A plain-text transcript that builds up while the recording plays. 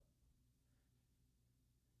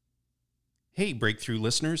Hey, Breakthrough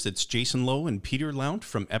listeners, it's Jason Lowe and Peter Lount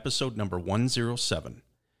from episode number 107.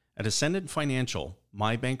 At Ascendant Financial,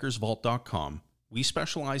 mybankersvault.com, we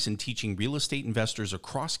specialize in teaching real estate investors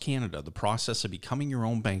across Canada the process of becoming your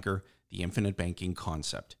own banker, the infinite banking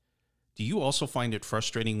concept. Do you also find it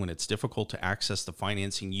frustrating when it's difficult to access the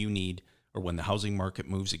financing you need or when the housing market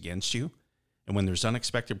moves against you? And when there's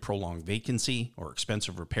unexpected prolonged vacancy or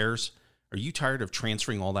expensive repairs, are you tired of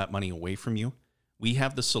transferring all that money away from you? We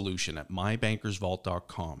have the solution at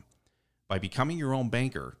mybankersvault.com. By becoming your own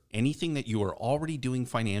banker, anything that you are already doing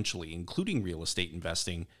financially, including real estate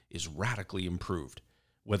investing, is radically improved.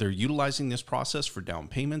 Whether utilizing this process for down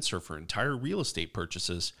payments or for entire real estate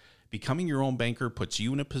purchases, becoming your own banker puts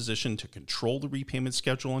you in a position to control the repayment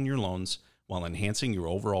schedule on your loans while enhancing your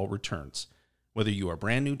overall returns. Whether you are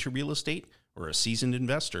brand new to real estate or a seasoned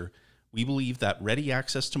investor, we believe that ready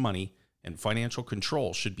access to money and financial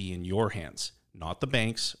control should be in your hands, not the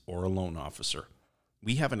bank's or a loan officer.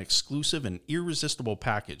 We have an exclusive and irresistible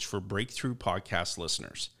package for Breakthrough podcast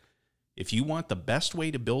listeners. If you want the best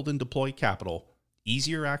way to build and deploy capital,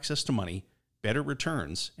 easier access to money, better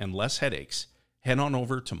returns, and less headaches, head on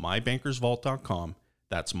over to mybankersvault.com.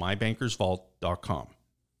 That's mybankersvault.com.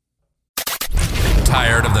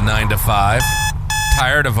 Tired of the 9 to 5?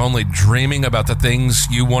 Tired of only dreaming about the things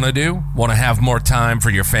you want to do? Want to have more time for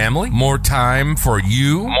your family? More time for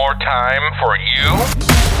you? More time for you?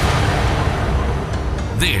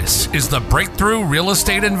 This is the Breakthrough Real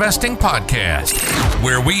Estate Investing Podcast,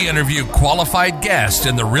 where we interview qualified guests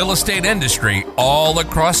in the real estate industry all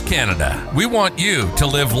across Canada. We want you to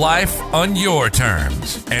live life on your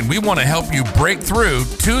terms, and we want to help you break through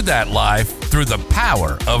to that life through the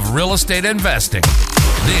power of real estate investing.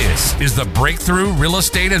 This is the Breakthrough Real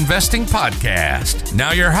Estate Investing Podcast.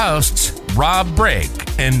 Now your hosts, Rob Brake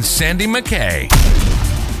and Sandy McKay.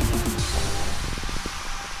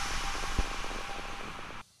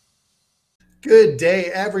 Good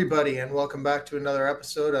day, everybody, and welcome back to another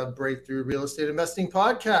episode of Breakthrough Real Estate Investing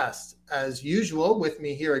Podcast. As usual, with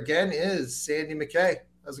me here again is Sandy McKay.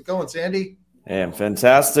 How's it going, Sandy? Hey, I'm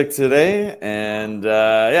fantastic today, and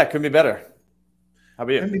couldn't be better. How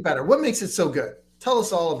about you? Couldn't be better. What makes it so good? Tell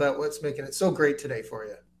us all about what's making it so great today for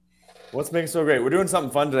you. What's making it so great? We're doing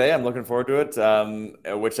something fun today. I'm looking forward to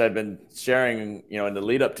it, which I've been sharing, in the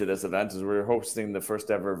lead up to this event, is we're hosting the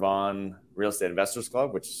first ever Vaughan Real Estate Investors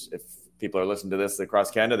Club, which if people are listening to this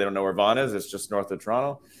across Canada, they don't know where Vaughan is. It's just north of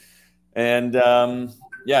Toronto. And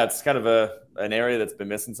it's kind of an area that's been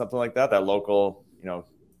missing something like that local,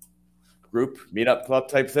 group meetup club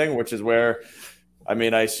type thing, which is where,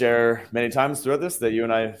 I share many times throughout this that you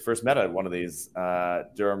and I first met at one of these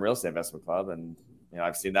Durham Real Estate Investment Club. And,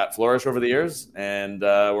 I've seen that flourish over the years, and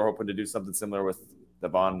we're hoping to do something similar with the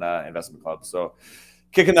Vaughan Investment Club. So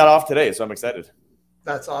kicking that off today. So I'm excited.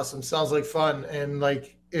 That's awesome. Sounds like fun. And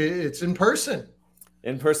it's in person.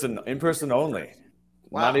 In person only.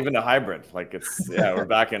 Wow. Not even a hybrid. We're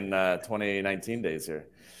back in 2019 days here.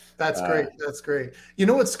 That's great. That's great. You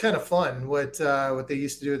know what's kind of fun? What they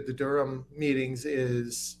used to do at the Durham meetings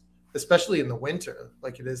is, especially in the winter,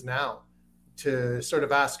 like it is now, to sort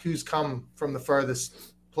of ask who's come from the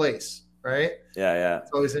farthest place, right? Yeah.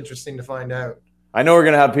 It's always interesting to find out. I know we're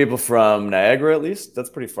going to have people from Niagara at least.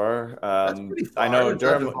 That's pretty far. That's pretty far. I know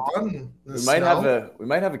Durham. We might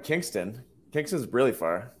have a Kingston. Kingston's really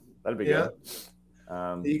far. That'd be good.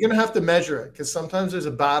 You're going to have to measure it because sometimes there's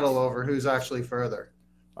a battle over who's actually further.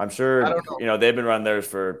 I'm sure, they've been running theirs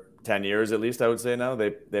for 10 years at least, I would say now.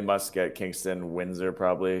 They must get Kingston, Windsor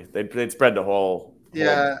probably. They'd spread the whole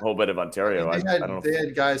bit of Ontario. I don't know. They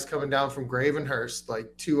had guys coming down from Gravenhurst,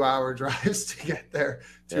 2-hour drives to get there,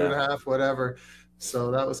 2.5, whatever. So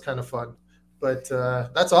that was kind of fun. But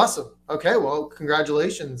that's awesome. Okay, well,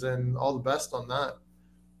 congratulations and all the best on that.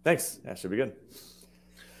 Thanks. That should be good.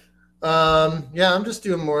 I'm just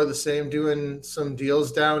doing more of the same, doing some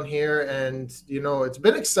deals down here. And, it's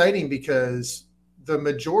been exciting because the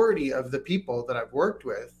majority of the people that I've worked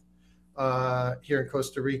with here in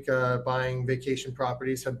Costa Rica buying vacation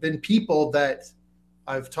properties have been people that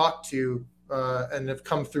I've talked to and have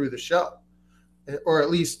come through the show, or at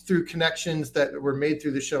least through connections that were made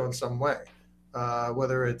through the show in some way,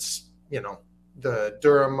 whether it's, the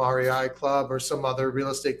Durham REI Club or some other real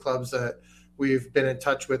estate clubs that we've been in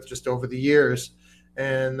touch with just over the years.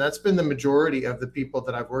 And that's been the majority of the people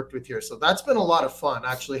that I've worked with here. So that's been a lot of fun,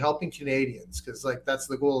 actually helping Canadians, because that's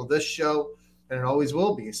the goal of this show, and it always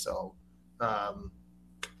will be. So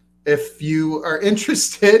if you are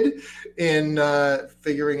interested in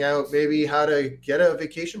figuring out maybe how to get a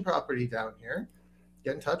vacation property down here,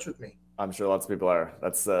 get in touch with me. I'm sure lots of people are.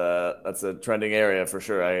 That's a trending area for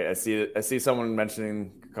sure. I see someone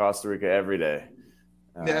mentioning Costa Rica every day.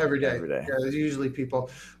 Yeah, every day. Yeah, there's usually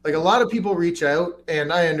people. Like a lot of people reach out,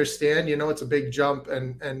 and I understand. It's a big jump,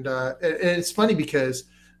 and it's funny because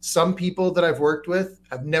some people that I've worked with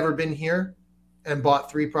have never been here and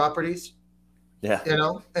bought 3 properties. Yeah.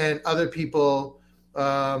 And other people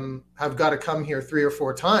have got to come here 3 or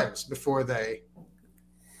 4 times before they,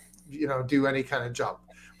 do any kind of jump.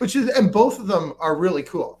 And both of them are really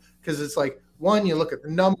cool because it's like, one, you look at the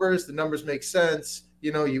numbers make sense.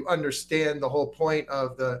 You understand the whole point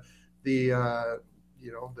of the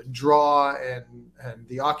draw and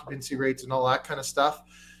the occupancy rates and all that kind of stuff.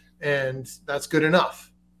 And that's good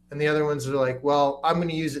enough. And the other ones are like, well, I'm going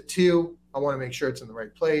to use it too. I want to make sure it's in the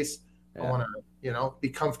right place. Yeah. I want to, be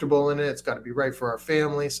comfortable in it. It's got to be right for our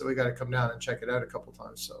family. So we got to come down and check it out a couple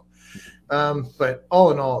times. So, but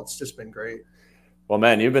all in all, it's just been great. Well,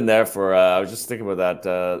 man, you've been there for, I was just thinking about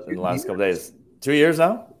that in the last couple of days. 2 years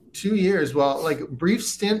now? 2 years. Well, like a brief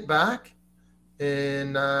stint back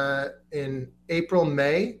in April,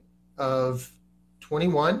 May of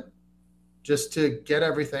 21, just to get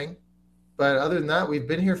everything. But other than that, we've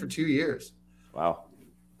been here for 2 years. Wow.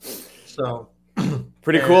 So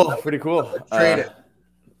pretty cool. Trade it.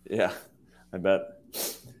 Yeah, I bet.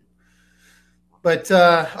 But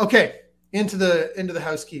okay, into the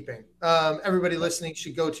housekeeping. Everybody listening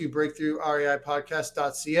should go to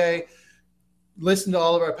breakthroughreipodcast.ca. Listen to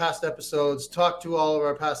all of our past episodes, talk to all of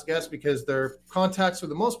our past guests because their contacts for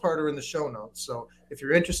the most part are in the show notes. So if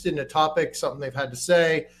you're interested in a topic, something they've had to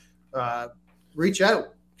say, reach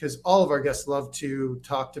out because all of our guests love to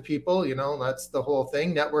talk to people. That's the whole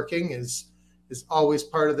thing. Networking is always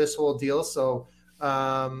part of this whole deal. So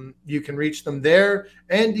you can reach them there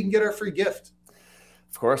and you can get our free gift.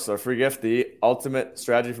 Of course, our free gift, the ultimate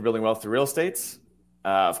strategy for building wealth through real estate.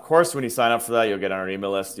 Of course, when you sign up for that, you'll get on our email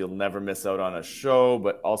list. You'll never miss out on a show,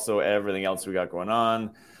 but also everything else we got going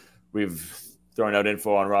on. We've thrown out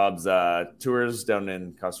info on Rob's tours down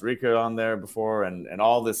in Costa Rica on there before and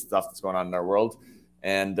all this stuff that's going on in our world.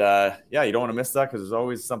 And you don't want to miss that because there's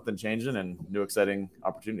always something changing and new exciting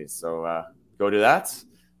opportunities. So go do that.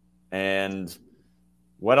 And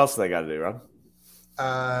what else do they got to do, Rob?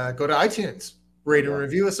 Go to iTunes. Rate and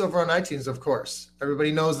review us over on iTunes, of course.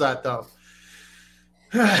 Everybody knows that, though.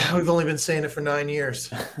 We've only been saying it for 9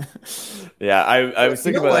 years. Yeah, I was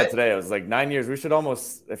thinking about that today. I was like, 9 years. We should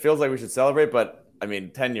it feels like we should celebrate, but I mean,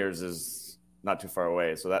 10 years is not too far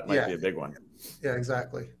away. So that might be a big one. Yeah,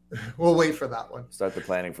 exactly. We'll wait for that one. Start the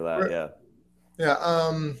planning for that. Yeah. Yeah.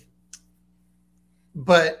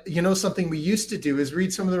 But something we used to do is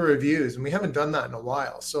read some of the reviews, and we haven't done that in a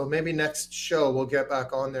while. So maybe next show we'll get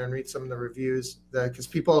back on there and read some of the reviews because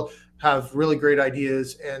people have really great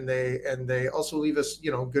ideas and they also leave us,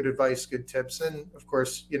 good advice, good tips. And of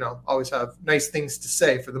course, always have nice things to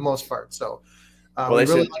say for the most part. So we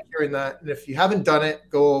really like hearing that. And if you haven't done it,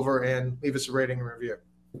 go over and leave us a rating and review.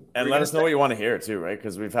 And let us know what you want to hear too, right?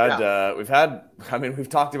 Because we've talked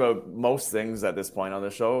about most things at this point on the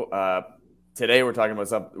show. Today we're talking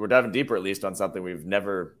about we're diving deeper at least on something we've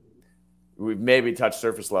maybe touched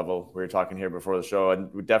surface level. We were talking here before the show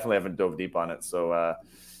and we definitely haven't dove deep on it. So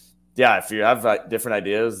if you have different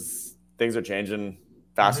ideas, things are changing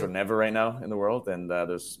faster than ever right now in the world. And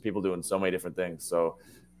there's people doing so many different things. So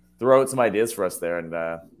throw out some ideas for us there and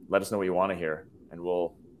let us know what you want to hear. And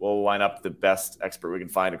we'll line up the best expert we can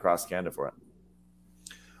find across Canada for it.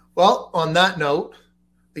 Well, on that note,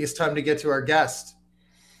 I think it's time to get to our guest.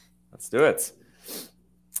 Let's do it.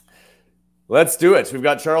 Let's do it. We've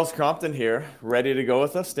got Charles Crompton here, ready to go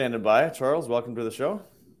with us, standing by. Charles, welcome to the show.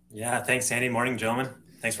 Yeah, thanks, Sandy. Morning, gentlemen.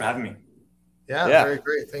 Thanks for having me. Yeah, very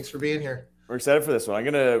great. Thanks for being here. We're excited for this one. I'm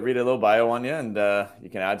going to read a little bio on you, and you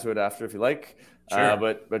can add to it after if you like. Sure.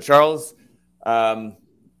 But Charles,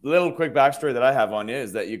 little quick backstory that I have on you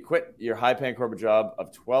is that you quit your high-paying corporate job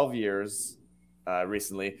of 12 years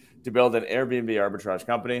recently to build an Airbnb arbitrage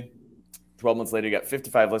company. 12 months later, you got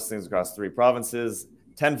 55 listings across 3 provinces,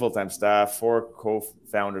 10 full-time staff, 4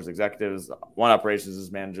 co-founders, executives, 1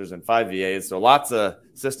 operations managers, and 5 VAs. So lots of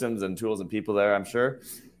systems and tools and people there, I'm sure.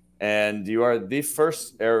 And you are the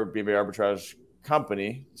first Airbnb arbitrage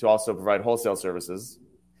company to also provide wholesale services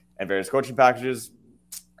and various coaching packages.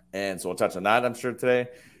 And so we'll touch on that, I'm sure, today.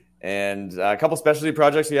 And a couple specialty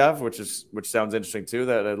projects you have, which sounds interesting too,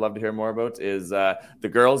 that I'd love to hear more about, is the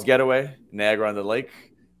Girls Getaway, Niagara-on-the-Lake.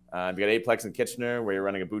 You've got Aplex in Kitchener, where you're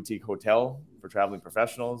running a boutique hotel for traveling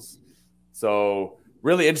professionals. So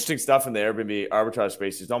really interesting stuff in the Airbnb arbitrage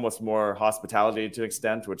space. It's almost more hospitality to an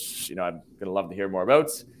extent, which I'm going to love to hear more about.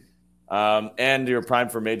 and you're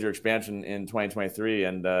primed for major expansion in 2023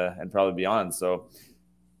 and probably beyond. So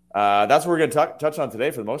that's what we're going to touch on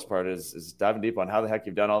today for the most part is diving deep on how the heck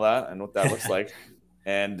you've done all that and what that looks like.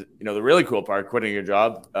 And, the really cool part, quitting your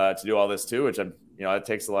job to do all this too, which it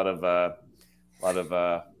takes a lot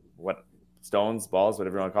of stones, balls,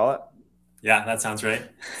 whatever you want to call it. Yeah, that sounds right.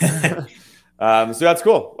 So that's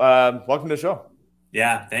cool. Welcome to the show.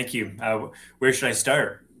 Yeah, thank you. Where should I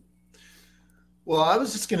start? Well, I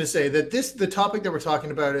was just going to say that the topic that we're talking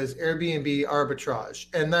about is Airbnb arbitrage.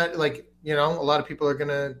 And that, a lot of people are going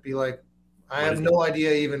to be like, I have no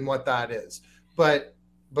idea even what that is. But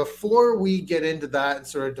before we get into that and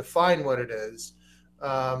sort of define what it is,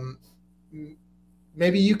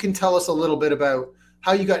 maybe you can tell us a little bit about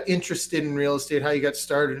how you got interested in real estate, how you got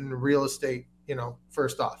started in real estate,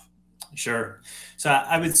 first off. Sure. So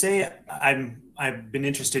I would say I've been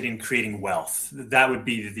interested in creating wealth. That would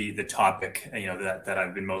be the topic, that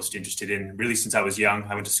I've been most interested in really since I was young.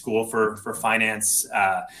 I went to school for finance,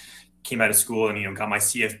 came out of school and, got my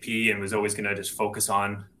CFP and was always going to just focus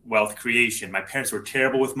on wealth creation. My parents were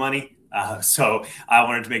terrible with money. So I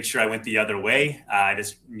wanted to make sure I went the other way. I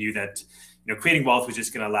just knew that, creating wealth was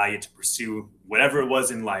just going to allow you to pursue whatever it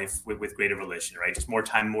was in life with greater volition, right? Just more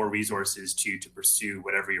time, more resources to pursue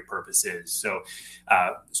whatever your purpose is. So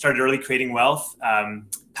started early creating wealth.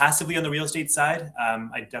 Passively on the real estate side,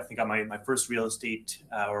 I definitely got my first real estate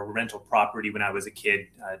or rental property when I was a kid,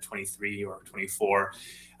 23 or 24.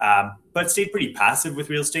 But stayed pretty passive with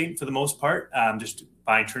real estate for the most part, just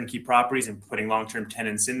buying turnkey properties and putting long-term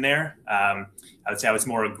tenants in there. I would say I was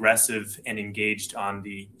more aggressive and engaged on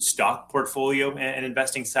the stock portfolio and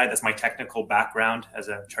investing side. That's my technical background as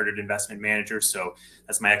a chartered investment manager. So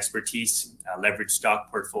that's my expertise. Leveraged stock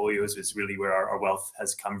portfolios is really where our wealth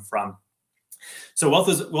has come from. So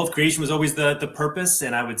wealth creation was always the purpose.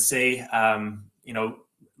 And I would say,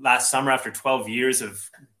 last summer, after 12 years of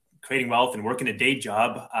creating wealth and working a day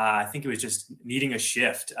job, I think it was just needing a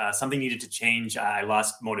shift. Something needed to change. I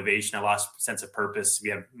lost motivation. I lost sense of purpose.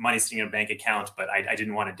 We have money sitting in a bank account, but I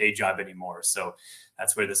didn't want a day job anymore. So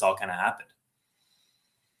that's where this all kind of happened.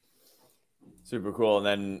 Super cool.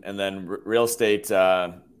 And then real estate. Do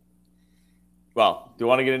you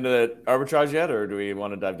want to get into the arbitrage yet, or do we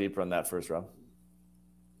want to dive deeper on that first, Rob?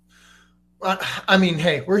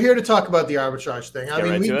 Hey, we're here to talk about the arbitrage thing.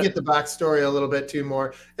 We can get the backstory a little bit too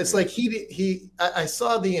more. It's like I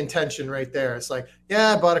saw the intention right there. It's like,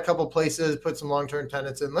 I bought a couple places, put some long-term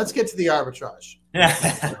tenants in. Let's get to the arbitrage.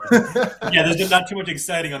 Yeah, there's not too much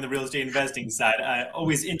exciting on the real estate investing side.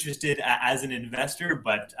 Always interested as an investor,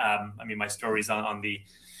 but my stories on the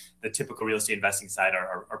typical real estate investing side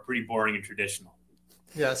are pretty boring and traditional.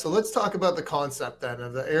 Yeah, so let's talk about the concept then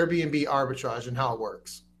of the Airbnb arbitrage and how it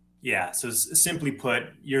works. Yeah. So simply put,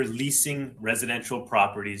 you're leasing residential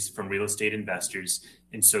properties from real estate investors.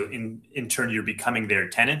 And so in turn, you're becoming their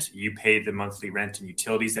tenant. You pay the monthly rent and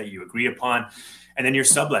utilities that you agree upon. And then you're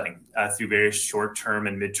subletting through various short-term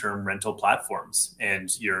and mid-term rental platforms.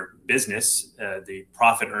 And your business, the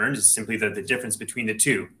profit earned is simply the difference between the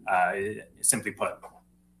two, simply put.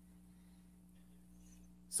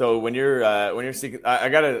 So when you're seeking, I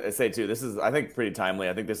gotta say too, this is, I think, pretty timely.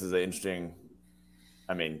 I think this is an interesting,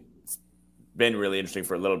 it's been really interesting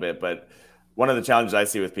for a little bit, but one of the challenges I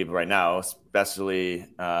see with people right now, especially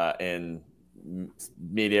in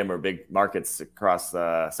medium or big markets across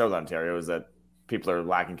Southern Ontario, is that people are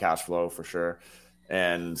lacking cash flow for sure.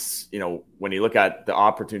 And, when you look at the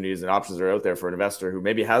opportunities and options that are out there for an investor who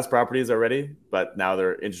maybe has properties already, but now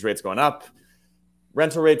their interest rates going up,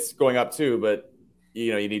 rental rates going up too, but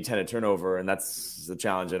you need tenant turnover, and that's the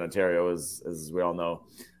challenge in Ontario, as we all know.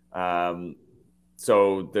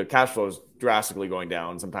 So the cash flow is drastically going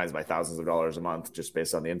down, sometimes by thousands of dollars a month, just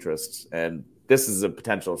based on the interest. And this is a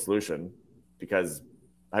potential solution because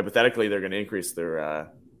hypothetically they're going to increase their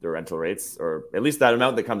rental rates, or at least that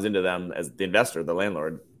amount that comes into them as the investor, the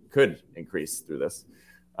landlord, could increase through this.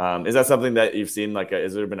 Is that something that you've seen?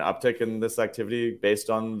 Has there been an uptick in this activity based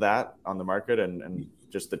on that on the market and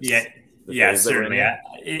just the Yeah, certainly.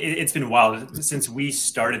 It's been wild since we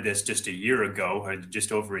started this just a year ago, or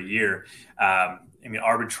just over a year.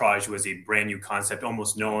 Arbitrage was a brand new concept,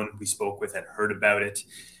 almost no one we spoke with had heard about it.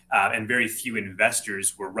 And very few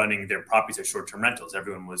investors were running their properties as short-term rentals.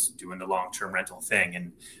 Everyone was doing the long-term rental thing.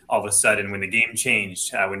 And all of a sudden, when the game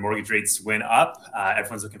changed, when mortgage rates went up,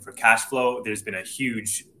 everyone's looking for cash flow. There's been a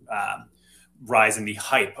huge rise in the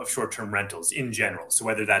hype of short-term rentals in general. So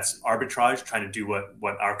whether that's arbitrage, trying to do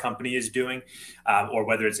what our company is doing, or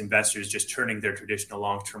whether it's investors just turning their traditional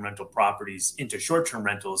long-term rental properties into short-term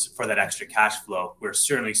rentals for that extra cash flow, we're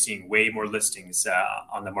certainly seeing way more listings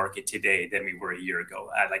on the market today than we were a year ago,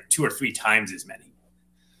 at like 2 or 3 times as many.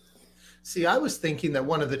 See, I was thinking that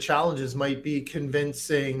one of the challenges might be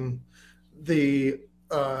convincing the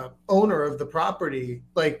owner of the property,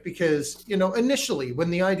 like, because, you know, initially when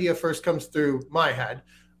the idea first comes through my head,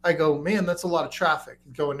 I go, man, that's a lot of traffic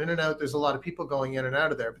going in and out. There's a lot of people going in and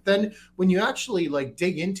out of there. But then when you actually like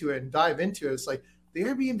dig into it and dive into it, it's like the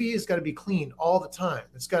Airbnb has got to be clean all the time.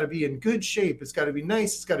 It's got to be in good shape. It's got to be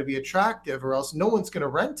nice. It's got to be attractive, or else no one's going to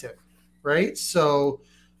rent it. Right.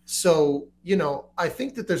 So, you know, I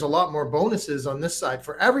think that there's a lot more bonuses on this side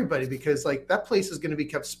for everybody, because like that place is going to be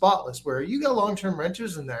kept spotless, where you got long-term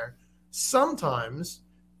renters in there. Sometimes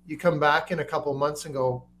you come back in a couple of months and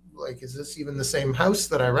go, like, is this even the same house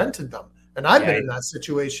that I rented them? And I've been in that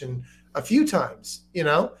situation a few times, you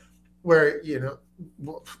know, where, you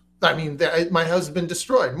know, I mean, my house has been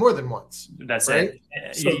destroyed more than once. That's right?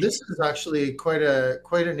 it. So this is actually quite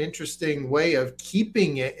an interesting way of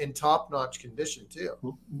keeping it in top-notch condition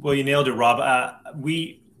too. Well, you nailed it, Rob.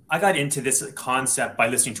 I got into this concept by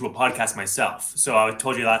listening to a podcast myself. So I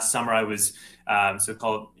told you last summer I was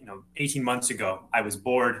so-called, 18 months ago, I was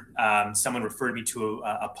bored. Someone referred me to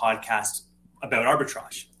a podcast about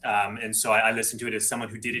arbitrage. And so I listened to it as someone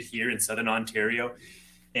who did it here in Southern Ontario.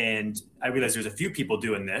 And I realized there's a few people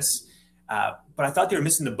doing this, but I thought they were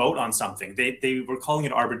missing the boat on something. They were calling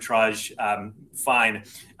it arbitrage, fine,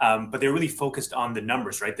 but they were really focused on the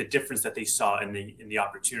numbers, right? The difference that they saw in the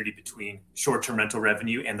opportunity between short-term rental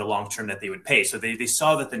revenue and the long-term that they would pay. So they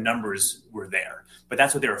saw that the numbers were there, but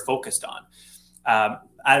that's what they were focused on.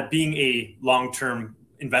 Being a long-term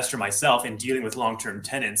investor myself and dealing with long-term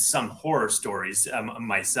tenants, some horror stories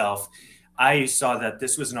myself, I saw that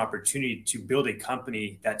this was an opportunity to build a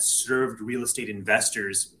company that served real estate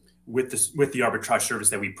investors with the arbitrage service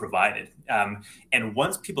that we provided. And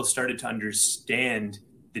once people started to understand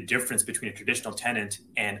the difference between a traditional tenant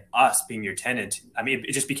and us being your tenant, I mean,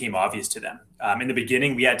 it just became obvious to them. In the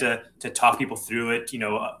beginning, we had to talk people through it,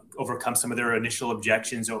 overcome some of their initial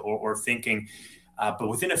objections or thinking. But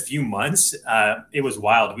within a few months, it was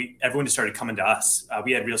wild. Everyone just started coming to us.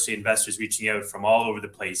 We had real estate investors reaching out from all over the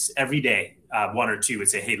place every day. 1 or 2 would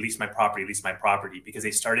say, hey, lease my property, because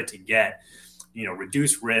they started to get,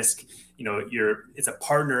 reduced risk. It's a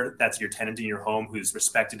partner that's your tenant in your home who's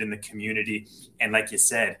respected in the community. And like you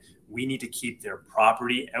said, we need to keep their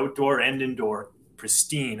property, outdoor and indoor,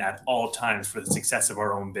 pristine at all times for the success of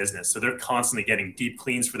our own business. So they're constantly getting deep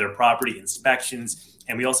cleans for their property, inspections,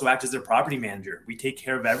 and we also act as their property manager. We take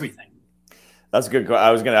care of everything. That's good.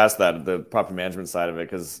 I was going to ask that, the property management side of it,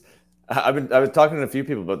 because I was talking to a few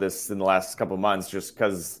people about this in the last couple of months, just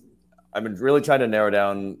because I've been really trying to narrow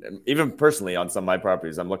down, even personally on some of my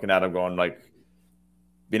properties. I'm looking at them going like,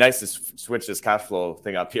 be nice to switch this cash flow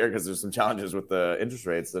thing up here, because there's some challenges with the interest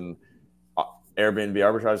rates, and Airbnb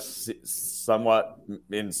arbitrage somewhat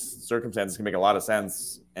in circumstances can make a lot of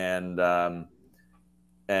sense. And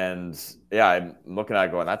yeah, I'm looking at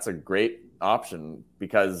it going, that's a great option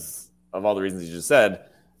because of all the reasons you just said.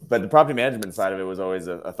 But the property management side of it was always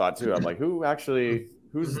a thought too. I'm like, who's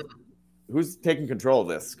taking control of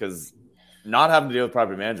this? Because not having to deal with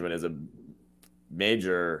property management is a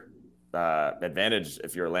major advantage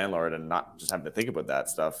if you're a landlord, and not just having to think about that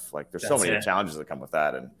stuff. Like there's so many challenges that come with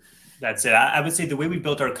that. And that's it. I would say the way we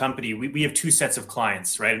built our company, we have 2 sets of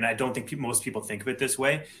clients, right? And I don't think most people think of it this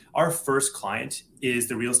way. Our first client is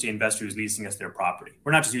the real estate investor who's leasing us their property.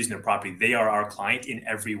 We're not just using their property. They are our client in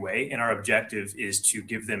every way. And our objective is to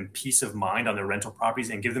give them peace of mind on their rental properties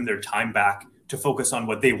and give them their time back to focus on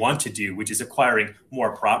what they want to do, which is acquiring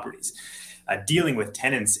more properties. Dealing with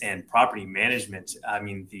tenants and property management, I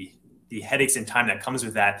mean, the headaches and time that comes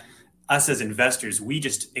with that, us as investors, we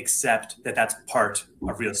just accept that that's part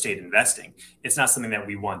of real estate investing. It's not something that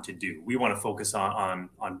we want to do. We want to focus on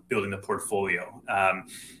building the portfolio.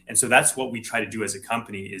 And so that's what we try to do as a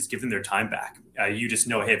company, is give them their time back. You just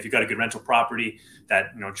know, hey, if you've got a good rental property, that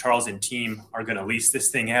Charles and team are going to lease this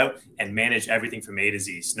thing out and manage everything from A to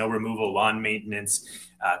Z. Snow removal, lawn maintenance,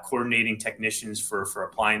 coordinating technicians for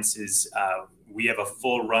appliances. We have a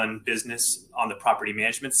full run business on the property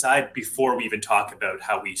management side before we even talk about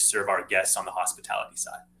how we serve our guests on the hospitality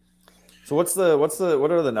side. So what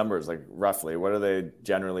are the numbers, like roughly? What do they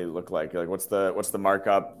generally look like? Like what's the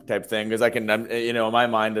markup type thing? Because I can, in my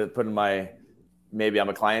mind, putting maybe I'm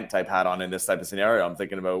a client type hat on in this type of scenario. I'm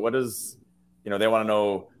thinking about what is, they want to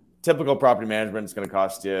know typical property management is going to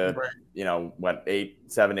cost you, Right. you know, what,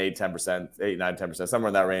 7, 8, 10%, 8, 9, 10%, somewhere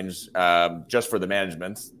in that range, just for the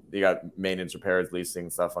management. You got maintenance, repairs, leasing,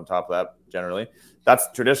 stuff on top of that. Generally, that's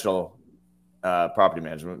traditional property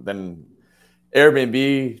management. Then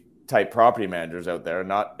Airbnb type property managers out there,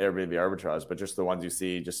 not Airbnb arbitrage, but just the ones you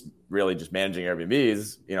see just managing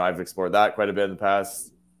Airbnbs. You know, I've explored that quite a bit in the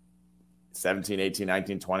past. 17, 18,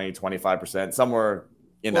 19, 20, 25%, somewhere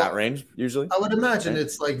in that range usually. I would imagine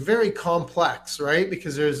it's like very complex, right?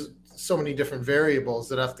 Because there's so many different variables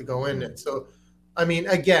that have to go in it. So, I mean,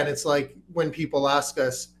 again, it's like when people ask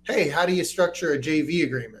us, hey, how do you structure a JV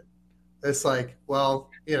agreement? It's like, well,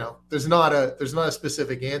 you know, there's not a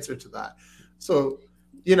specific answer to that. So,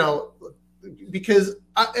 you know, because,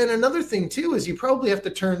 and another thing too, is you probably have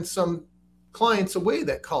to turn some clients away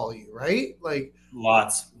that call you, right? Like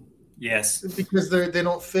lots. Yes. Because they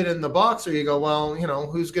don't fit in the box, or you go, well, you know,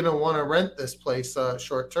 who's going to want to rent this place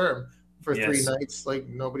short term for 3 nights? Like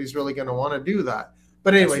nobody's really going to want to do that.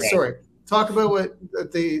 But anyway, right. Sorry. Talk about what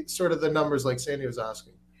the sort of the numbers like Sandy was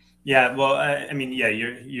asking. Yeah, well, I mean, yeah,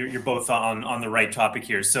 you're both on the right topic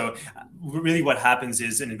here. So really what happens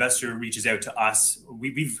is an investor reaches out to us.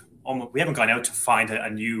 We haven't gone out to find a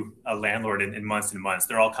new landlord in months and months.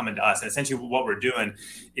 They're all coming to us. And essentially what we're doing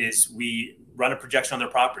is we run a projection on their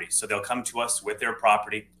property. So they'll come to us with their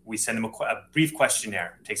property. We send them a brief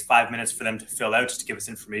questionnaire. It takes 5 minutes for them to fill out just to give us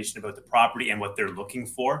information about the property and what they're looking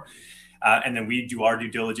for. And then we do our due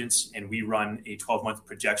diligence and we run a 12-month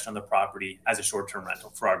projection on the property as a short-term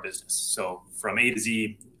rental for our business. So from A to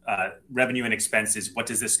Z, revenue and expenses, what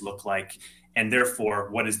does this look like? And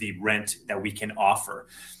therefore, what is the rent that we can offer?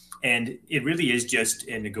 And it really is just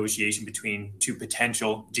a negotiation between two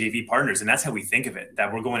potential JV partners. And that's how we think of it,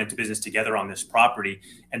 that we're going into business together on this property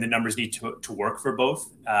and the numbers need to work for both.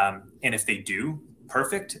 And if they do,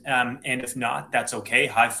 perfect. And if not, that's okay.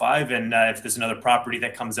 High five. And if there's another property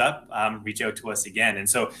that comes up, reach out to us again. And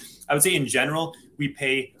so I would say in general, we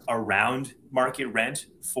pay around market rent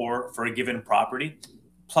for a given property,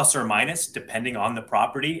 plus or minus, depending on the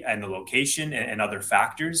property and the location and other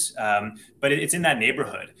factors. But it's in that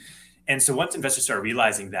neighborhood. And so once investors start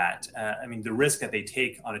realizing that, I mean, the risk that they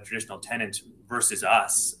take on a traditional tenant versus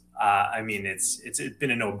us, I mean, it's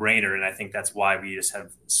been a no-brainer. And I think that's why we just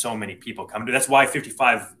have so many people come to. That's why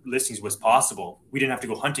 55 listings was possible. We didn't have to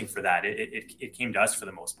go hunting for that. It came to us for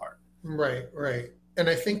the most part. Right. And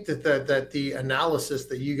I think that the analysis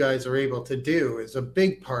that you guys are able to do is a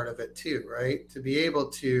big part of it too, right? To be able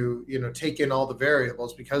to, you know, take in all the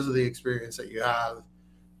variables because of the experience that you have,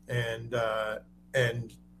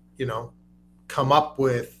 and you know, come up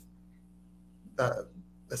with a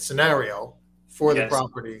scenario for the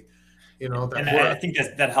property, you know. And I think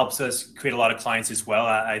that helps us create a lot of clients as well.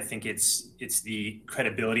 I think it's the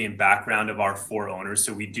credibility and background of our 4 owners.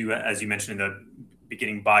 So we do, as you mentioned in the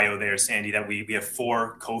beginning bio there, Sandy, that we have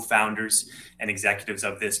 4 co-founders and executives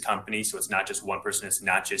of this company. So it's not just one person, it's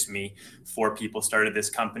not just me. 4 people started this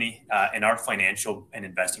company, and our financial and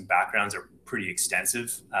investing backgrounds are pretty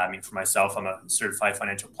extensive. I mean, for myself, I'm a certified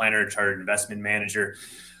financial planner, chartered investment manager.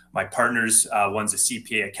 My partners, one's a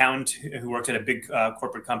CPA accountant who worked at a big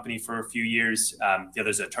corporate company for a few years. The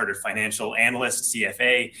other's a chartered financial analyst,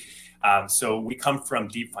 CFA. So we come from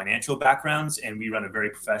deep financial backgrounds and we run a very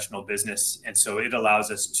professional business. And so it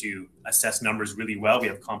allows us to assess numbers really well. We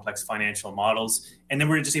have complex financial models. And then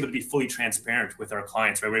we're just able to be fully transparent with our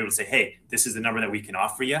clients, right? We're able to say, hey, this is the number that we can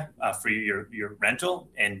offer you for your rental.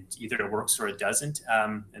 And either it works or it doesn't.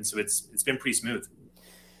 And so it's been pretty smooth.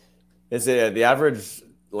 The average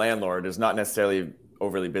landlord is not necessarily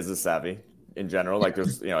overly business savvy in general. Like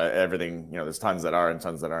there's, you know, everything, you know, there's tons that are and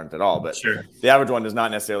tons that aren't at all, but sure, the average one is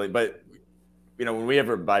not necessarily. But, you know, when we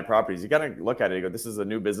ever buy properties, you got to look at it and go, this is a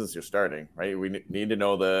new business you're starting, right? We need to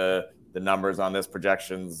know the numbers on this,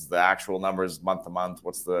 projections, the actual numbers month to month.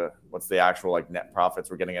 What's the actual like net profits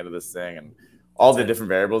we're getting out of this thing, and all the different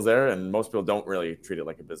variables there. And most people don't really treat it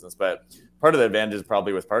like a business. But part of the advantage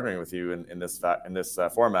probably with partnering with you in this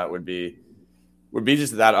format would be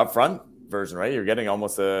just that upfront version, right? You're getting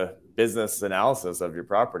almost a business analysis of your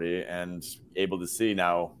property and able to see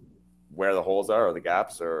now where the holes are or the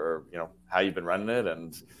gaps, or, you know, how you've been running it.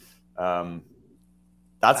 And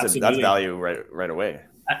that's value right away.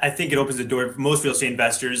 I think it opens the door. Most real estate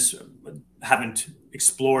investors haven't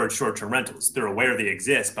explored short-term rentals. They're aware they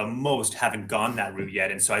exist, but most haven't gone that route yet.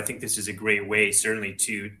 And so I think this is a great way, certainly,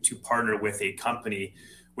 to partner with a company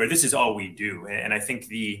where this is all we do. And I think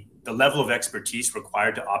the level of expertise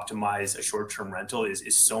required to optimize a short-term rental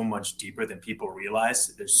is so much deeper than people realize.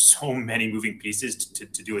 There's so many moving pieces to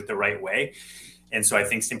do it the right way. And so I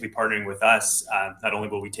think simply partnering with us, not only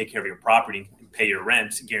will we take care of your property and pay your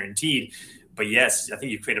rent guaranteed, but yes, I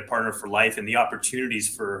think you create a partner for life, and the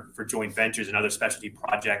opportunities for joint ventures and other specialty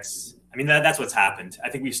projects. I mean, that's what's happened. I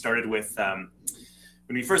think we started with, when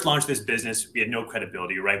we first launched this business, we had no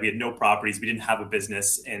credibility, right? We had no properties. We didn't have a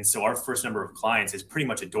business. And so our first number of clients is pretty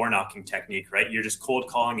much a door knocking technique, right? You're just cold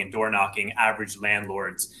calling and door knocking average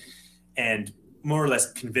landlords and more or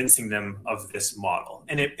less convincing them of this model.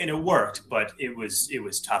 And it worked, but it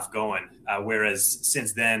was tough going. Whereas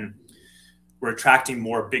since then, we're attracting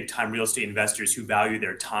more big time real estate investors who value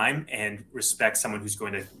their time and respect someone who's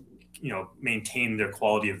going to maintain their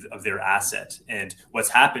quality of their asset. And what's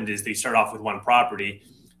happened is they start off with one property,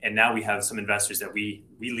 and now we have some investors that we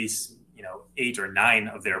lease 8 or 9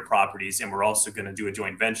 of their properties, and we're also going to do a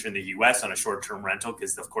joint venture in the US on a short-term rental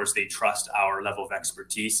because of course they trust our level of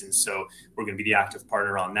expertise, and so we're going to be the active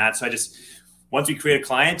partner on that. So once we create a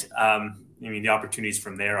client, the opportunities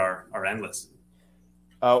from there are endless.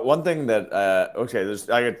 One thing that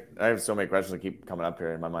I have so many questions that keep coming up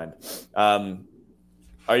here in my mind.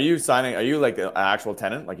 Are you like an actual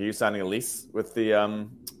tenant? Like, are you signing a lease with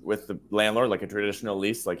the landlord, like a traditional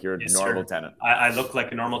lease, like you're a normal tenant? I look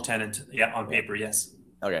like a normal tenant. Yeah, on paper, yes.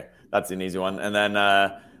 Okay, that's an easy one. And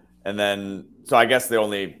then, so I guess the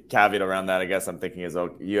only caveat around that, I guess I'm thinking is,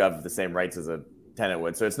 you have the same rights as a tenant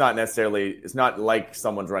would. So it's not like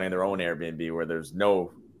someone's running their own Airbnb where there's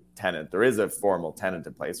no tenant. There is a formal tenant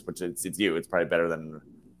in place, which it's you. It's probably better than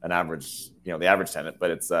an average, the average tenant.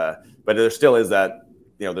 But but there still is that.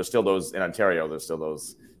 There's still those in Ontario. There's still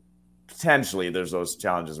those there's those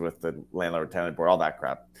challenges with the landlord tenant board, all that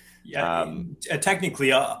crap. Yeah,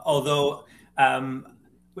 technically, although, and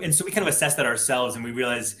so we kind of assess that ourselves, and we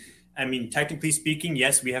realize, technically speaking,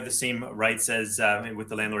 yes, we have the same rights as with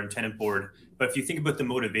the landlord and tenant board. But if you think about the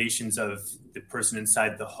motivations of the person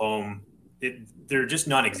inside the home, they're just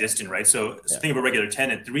non-existent, right? So think of a regular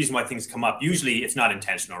tenant. The reason why things come up, usually it's not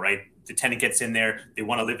intentional, right? The tenant gets in there, they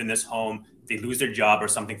want to live in this home, they lose their job or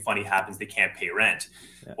something funny happens, they can't pay rent.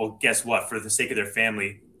 Yeah. Well, guess what? For the sake of their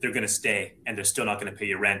family, they're going to stay, and they're still not going to pay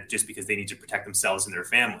your rent just because they need to protect themselves and their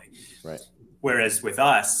family. Right. Whereas with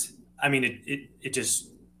us, it just,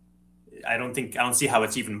 I don't see how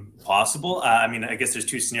it's even possible. I guess there's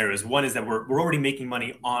 2 scenarios. One is that we're already making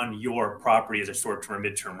money on your property as a short-term,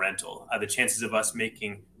 mid-term rental. The chances of us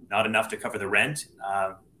making not enough to cover the rent,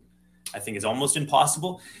 I think is almost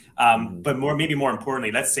impossible. But maybe more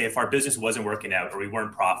importantly, let's say if our business wasn't working out or we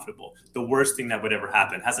weren't profitable, the worst thing that would ever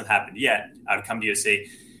happen, hasn't happened yet, I would come to you and say,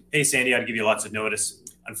 hey, Sandy, I'd give you lots of notice.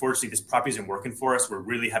 Unfortunately, this property isn't working for us. We're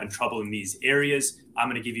really having trouble in these areas. I'm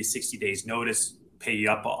going to give you 60 days notice, pay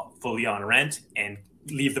you up fully on rent, and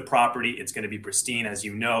leave the property. It's going to be pristine, as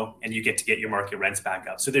you know, and you get your market rents back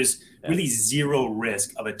up. So there's really zero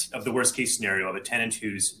risk of the worst case scenario of a tenant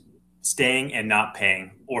who's staying and not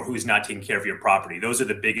paying, or who's not taking care of your property. Those are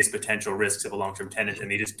the biggest potential risks of a long-term tenant,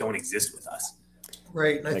 and they just don't exist with us.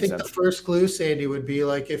 Right. And I think the first clue, Sandy, would be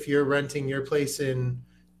like if you're renting your place in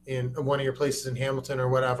one of your places in Hamilton or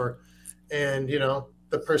whatever, and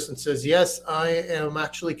the person says, yes, I am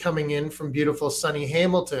actually coming in from beautiful sunny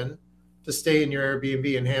Hamilton to stay in your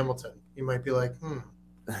Airbnb in Hamilton. You might be like,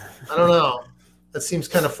 I don't know. That seems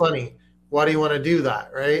kind of funny. Why do you want to do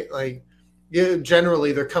that? Right? Like,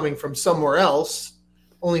 generally they're coming from somewhere else,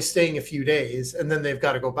 only staying a few days, and then they've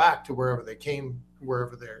got to go back to wherever they came,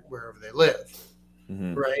 wherever they live.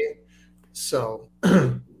 Mm-hmm. Right? So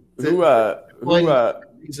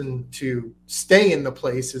reason to stay in the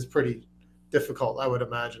place is pretty difficult, I would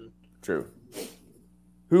imagine. True.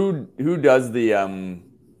 Who does the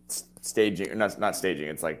staging, or not staging,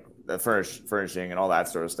 it's like the furnishing and all that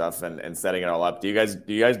sort of stuff and setting it all up? Do you guys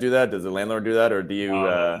do that? Does the landlord do that, or do you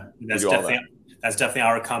that's definitely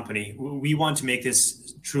our company. We want to make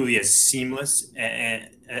this truly as seamless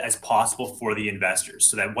as possible for the investors,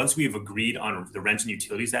 so that once we've agreed on the rent and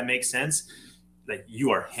utilities that makes sense, that you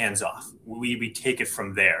are hands off. We take it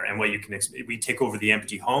from there, and what you can we take over the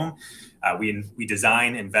empty home. We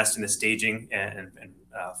design, invest in the staging and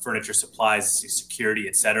furniture, supplies, security,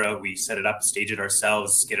 etc. We set it up, stage it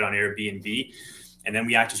ourselves, get it on Airbnb, and then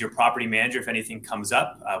we act as your property manager. If anything comes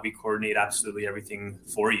up, we coordinate absolutely everything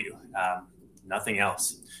for you. Nothing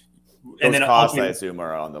else. And then costs, I assume,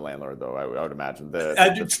 are on the landlord, though. I would imagine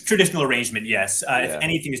the traditional arrangement. Yes, if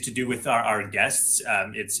anything is to do with our guests,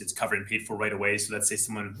 it's covered and paid for right away. So let's say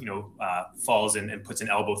someone falls and puts an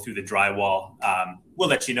elbow through the drywall, we'll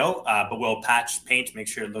let you know, but we'll patch, paint, make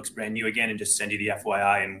sure it looks brand new again, and just send you the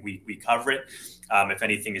FYI, and we cover it. If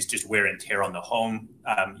anything is just wear and tear on the home,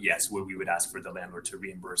 yes, we would ask for the landlord to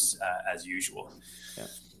reimburse as usual. Yeah.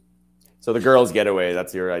 So the girls' getaway,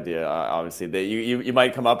 that's your idea. Obviously, you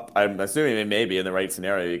might come up. I'm assuming maybe in the right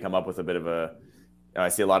scenario, you come up with a bit of a. I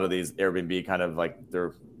see a lot of these Airbnb kind of like I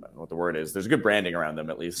don't know what the word is. There's good branding around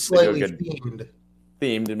them, at least. Slightly good,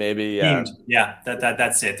 themed, maybe. Yeah. Themed. Yeah,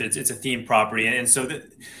 that's it. It's a themed property, and so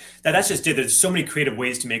that's just it. There's so many creative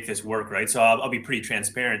ways to make this work, right? So I'll be pretty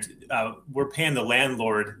transparent. We're paying the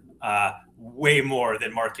landlord way more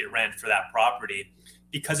than market rent for that property,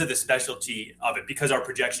 because of the specialty of it, because our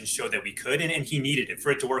projections showed that we could, and he needed it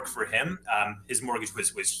for it to work for him. His mortgage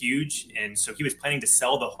was huge. And so he was planning to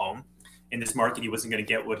sell the home in this market. He wasn't going to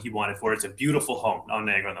get what he wanted for it. It's a beautiful home on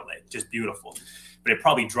Niagara-on-the-Lake, just beautiful. But it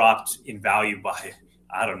probably dropped in value by,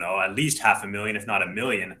 I don't know, at least $500,000, if not $1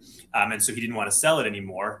 million. And so he didn't want to sell it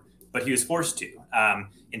anymore, but he was forced to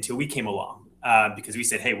until we came along because we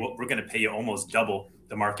said, hey, we're going to pay you almost double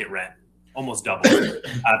the market rent. Almost double,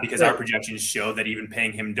 because our projections show that even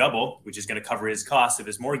paying him double, which is going to cover his cost of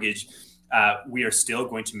his mortgage, we are still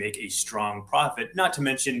going to make a strong profit, not to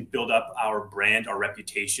mention build up our brand, our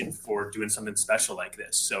reputation for doing something special like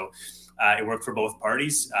this. So it worked for both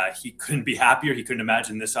parties. He couldn't be happier. He couldn't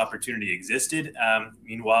imagine this opportunity existed.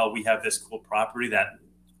 Meanwhile, we have this cool property that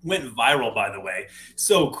went viral, by the way.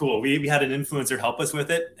 So cool. We had an influencer help us with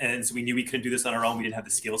it. And so we knew we couldn't do this on our own. We didn't have the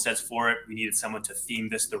skill sets for it. We needed someone to theme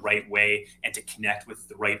this the right way and to connect with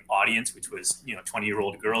the right audience, which was,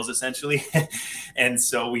 20-year-old girls, essentially. And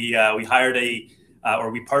so we hired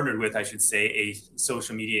we partnered with, I should say, a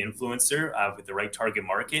social media influencer with the right target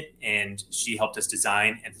market. And she helped us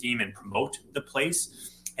design and theme and promote the place.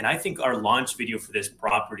 And I think our launch video for this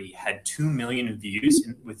property had 2 million views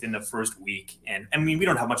within the first week. And I mean, we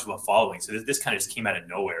don't have much of a following. So this kind of just came out of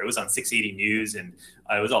nowhere. It was on 680 News and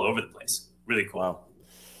it was all over the place. Really cool. Wow.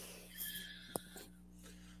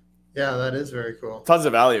 Yeah, that is very cool. Tons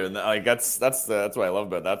of value. And like that's what I love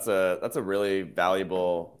about it. That's a really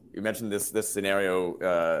valuable, you mentioned this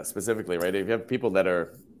scenario specifically, right? If you have people that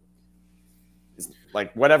are,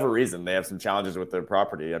 like, whatever reason, they have some challenges with their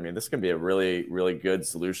property. I mean, this can be a really, really good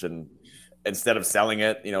solution instead of selling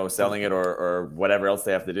it or whatever else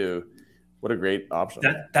they have to do. What a great option.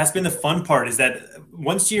 That's been the fun part, is that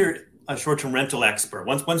once you're a short-term rental expert,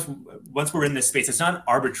 once we're in this space, it's not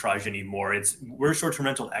arbitrage anymore. We're short-term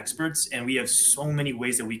rental experts, and we have so many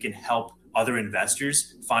ways that we can help other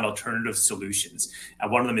investors find alternative solutions. And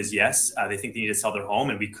one of them is, they think they need to sell their home,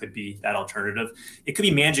 and we could be that alternative. It could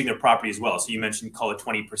be managing their property as well. So you mentioned call it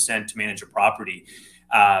 20% to manage a property.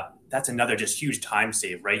 That's another just huge time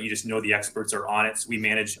save, right? You just know the experts are on it. So we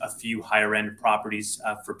manage a few higher end properties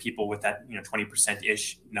for people with that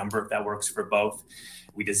 20%-ish number that works for both.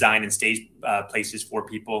 We design and stage places for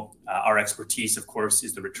people. Our expertise, of course,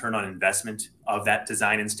 is the return on investment of that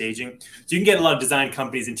design and staging. So you can get a lot of design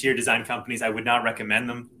companies, interior design companies. I would not recommend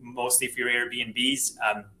them mostly for your Airbnbs.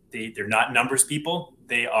 They're not numbers people.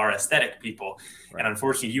 They are aesthetic people. Right. And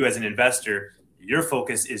unfortunately, you as an investor, your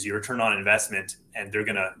focus is your return on investment, and they're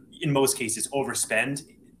going to, in most cases, overspend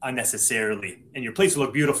unnecessarily. And your place will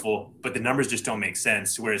look beautiful, but the numbers just don't make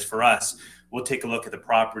sense. Whereas for us, we'll take a look at the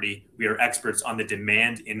property. We are experts on the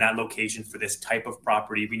demand in that location for this type of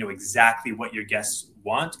property. We know exactly what your guests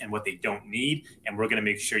want and what they don't need. And we're going to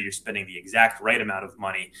make sure you're spending the exact right amount of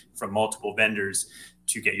money from multiple vendors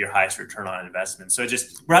to get your highest return on investment. So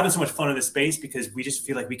we're having so much fun in this space because we just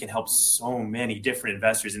feel like we can help so many different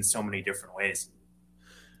investors in so many different ways.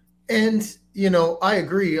 And, I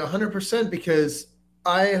agree 100% because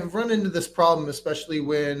I have run into this problem, especially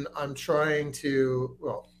when I'm trying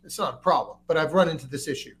to, it's not a problem, but I've run into this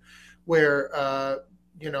issue where,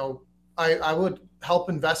 I would help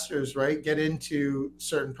investors, right, get into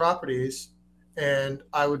certain properties, and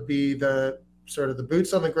I would be the sort of the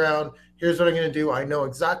boots on the ground. Here's what I'm going to do. I know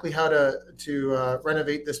exactly how to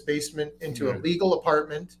renovate this basement into a legal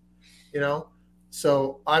apartment,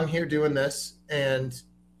 so I'm here doing this and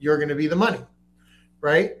you're going to be the money,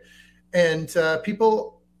 right? And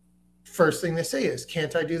people, first thing they say is,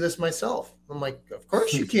 can't I do this myself? I'm like, of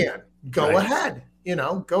course you can. Go ahead,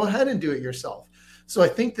 go ahead and do it yourself. So I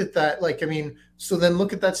think so then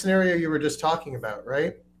look at that scenario you were just talking about,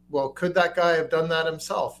 right? Well, could that guy have done that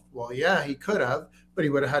himself? Well, yeah, he could have, but he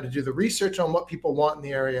would have had to do the research on what people want in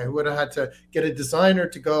the area. He would have had to get a designer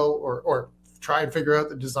to go or try and figure out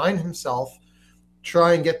the design himself,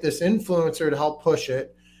 try and get this influencer to help push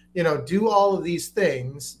it, do all of these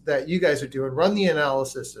things that you guys are doing, run the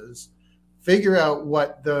analyses, figure out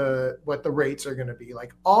what the rates are going to be,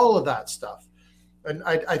 like all of that stuff. And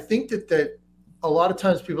I think that a lot of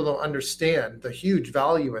times people don't understand the huge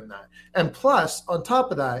value in that. And plus, on top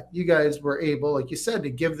of that, you guys were able, like you said, to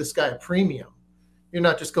give this guy a premium, You're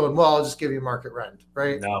not just going, well, I'll just give you market rent,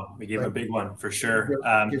 right? No, we gave him a big one for sure.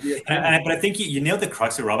 But I think you nailed the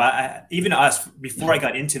crux of it, Rob. Even us, before I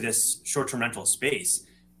got into this short-term rental space,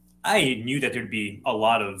 I knew that there'd be a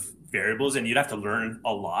lot of variables and you'd have to learn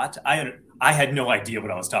a lot. I had no idea what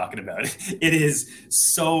I was talking about. It is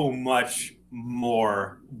so much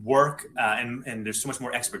more work and there's so much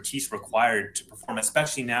more expertise required to perform,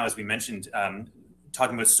 especially now, as we mentioned,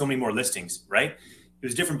 talking about so many more listings, right? It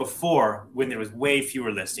was different before when there was way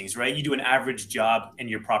fewer listings, right? You do an average job and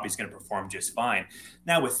your property is going to perform just fine.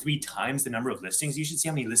 Now with 3 times the number of listings, you should see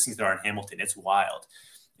how many listings there are in Hamilton. It's wild.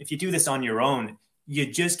 If you do this on your own, you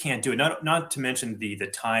just can't do it. Not to mention the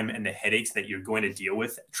time and the headaches that you're going to deal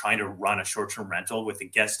with trying to run a short-term rental with the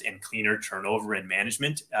guest and cleaner turnover and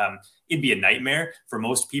management. It'd be a nightmare for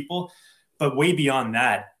most people. But way beyond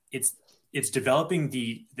that, it's developing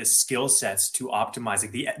the skill sets to optimize,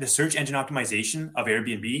 like the search engine optimization of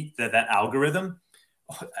Airbnb, that algorithm.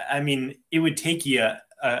 I mean, it would take you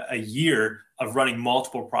a year of running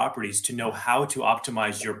multiple properties to know how to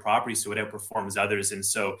optimize your property so it outperforms others. And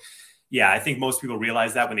so, yeah, I think most people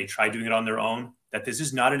realize that when they try doing it on their own, that this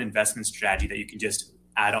is not an investment strategy that you can just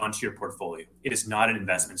add on to your portfolio. It is not an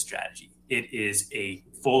investment strategy. It is a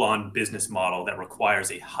full-on business model that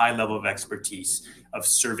requires a high level of expertise of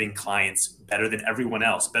serving clients better than everyone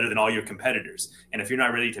else, better than all your competitors. And if you're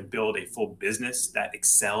not ready to build a full business that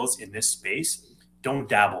excels in this space, don't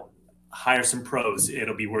dabble. Hire some pros.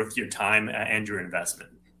 It'll be worth your time and your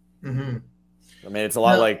investment. Mm-hmm. I mean, it's a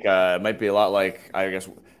lot like, it might be a lot like, I guess,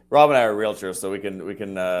 Rob and I are realtors, so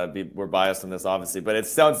we're biased on this, obviously. But it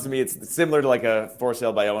sounds to me it's similar to like a for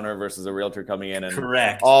sale by owner versus a realtor coming in and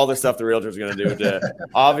correct all the stuff the realtor is going to do.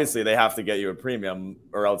 Obviously, they have to get you a premium,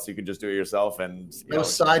 or else you could just do it yourself. And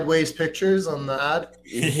sideways pictures on the ad.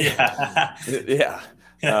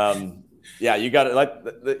 Yeah, you got it. Like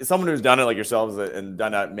someone who's done it like yourselves and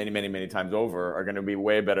done that many times over are going to be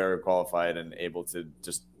way better qualified and able to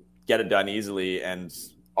just get it done easily. And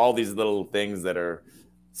all these little things that are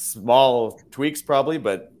small tweaks probably,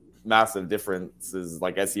 but massive differences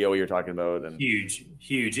like SEO you're talking about, and huge.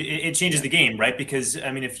 It changes the game, right? Because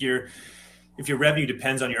I mean, if your revenue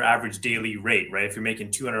depends on your average daily rate, right? If you're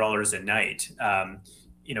making $200 a night,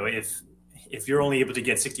 if you're only able to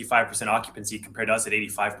get 65% occupancy compared to us at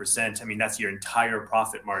 85%, I mean, that's your entire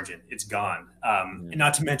profit margin. It's gone. And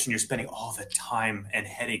not to mention you're spending all the time and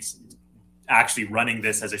headaches actually running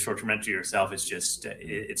this as a short-term rental yourself. Is just,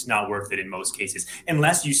 it's not worth it in most cases,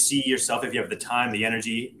 unless you see yourself, if you have the time, the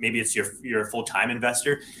energy, maybe it's you're a full-time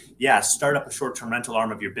investor. Yeah. Start up a short-term rental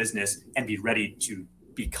arm of your business and be ready to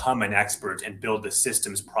become an expert and build the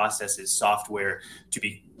systems, processes, software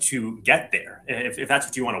to get there. If that's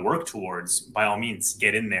what you want to work towards, by all means,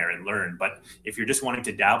 get in there and learn. But if you're just wanting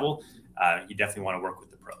to dabble, you definitely want to work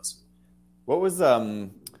with the pros. What was,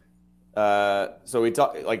 so we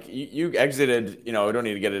talked, like you exited, we don't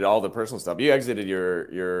need to get into all the personal stuff. You exited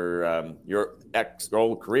your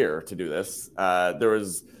ex-role career to do this.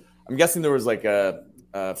 I'm guessing there was like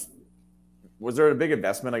was there a big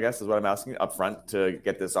investment, I guess, is what I'm asking, up front to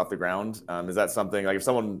get this off the ground? Is that something, like if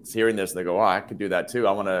someone's hearing this and they go, oh, I could do that too.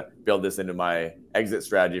 I want to build this into my exit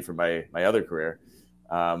strategy for my other career.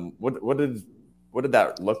 What did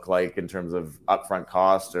that look like in terms of upfront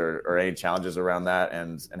cost or any challenges around that?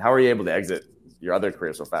 And how are you able to exit your other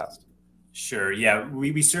career so fast? Sure. Yeah,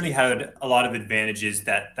 we certainly had a lot of advantages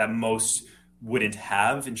that most wouldn't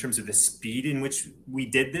have in terms of the speed in which we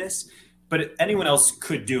did this. But anyone else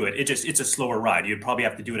could do it. It's a slower ride. You'd probably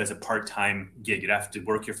have to do it as a part-time gig. You'd have to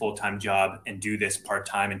work your full-time job and do this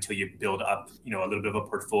part-time until you build up, a little bit of a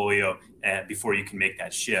portfolio before you can make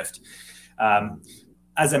that shift.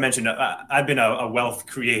 As I mentioned, I've been a wealth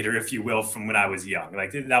creator, if you will, from when I was young.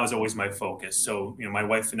 Like that was always my focus. So, my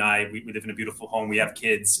wife and I, we live in a beautiful home. We have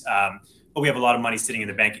kids, but we have a lot of money sitting in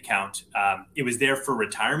the bank account. It was there for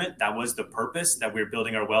retirement. That was the purpose, that we were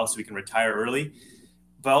building our wealth so we can retire early.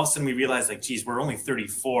 But all of a sudden we realized, like, geez, we're only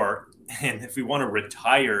 34. And if we want to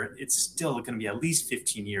retire, it's still going to be at least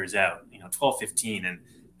 15 years out, 12, 15. And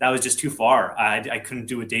that was just too far. I couldn't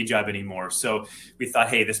do a day job anymore. So we thought,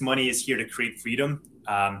 hey, this money is here to create freedom.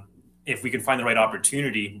 If we can find the right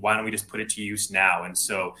opportunity, why don't we just put it to use now? And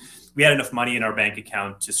so we had enough money in our bank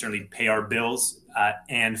account to certainly pay our bills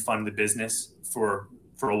and fund the business for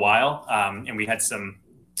a while. And we had some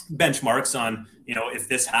benchmarks on, if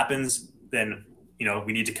this happens, then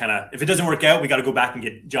we need to if it doesn't work out, we got to go back and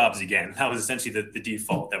get jobs again. That was essentially the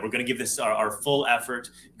default, that we're going to give this our full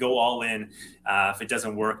effort, go all in. If it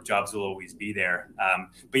doesn't work, jobs will always be there.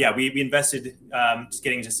 But yeah, we invested, just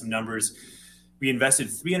getting into some numbers, we invested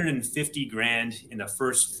 $350,000 in the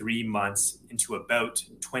first 3 months into about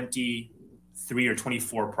 20 23 or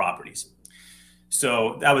 24 properties.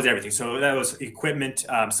 So that was everything. So that was equipment,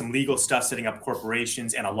 some legal stuff, setting up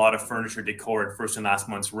corporations, and a lot of furniture, decor, and first and last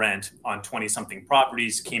month's rent on 20 something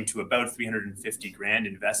properties. Came to about 350 grand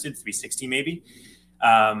invested, 360 maybe.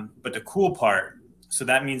 But the cool part, so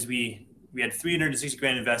that means we had 360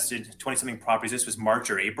 grand invested, 20 something properties. This was March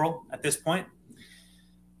or April at this point.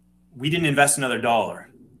 We didn't invest another dollar.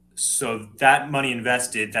 So that money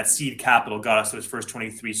invested, that seed capital got us those first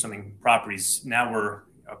 23 something properties. Now we're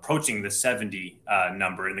approaching the 70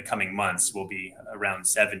 number. In the coming months. We'll be around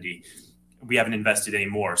 70. We haven't invested any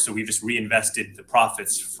more. So we've just reinvested the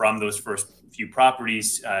profits from those first few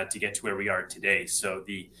properties to get to where we are today. So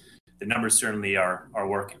the numbers certainly are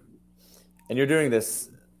working. And you're doing this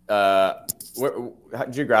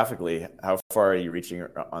geographically, how far are you reaching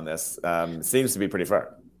on this? It seems to be pretty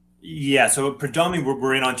far. Yeah, so predominantly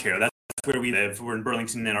we're in Ontario. That's where we live. We're in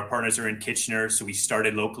Burlington, and our partners are in Kitchener. So we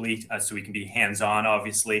started locally, so we can be hands-on,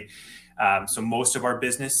 obviously. So most of our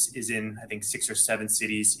business is in, I think, 6 or 7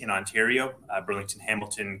 cities in Ontario: Burlington,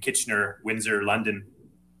 Hamilton, Kitchener, Windsor, London.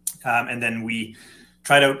 And then we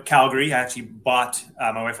tried out Calgary. I actually bought,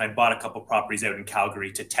 my wife and I bought a couple properties out in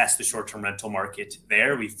Calgary to test the short-term rental market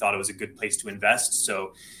there. We thought it was a good place to invest.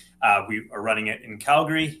 So we are running it in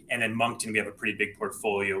Calgary, and then Moncton, we have a pretty big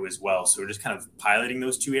portfolio as well. So we're just kind of piloting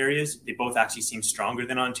those two areas. They both actually seem stronger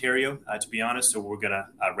than Ontario, to be honest. So we're going to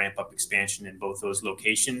ramp up expansion in both those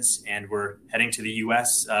locations, and we're heading to the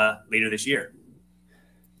U.S. Later this year.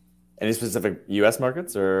 Any specific U.S.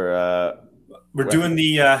 markets, or we're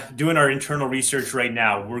doing our internal research right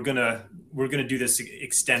now. We're gonna do this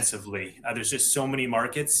extensively. There's just so many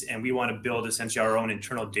markets, and we want to build essentially our own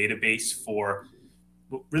internal database for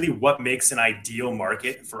really what makes an ideal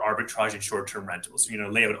market for arbitrage and short-term rentals.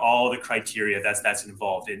 Lay out all the criteria that's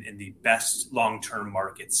involved in the best long-term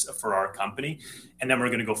markets for our company. And then we're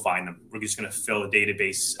going to go find them. We're just going to fill a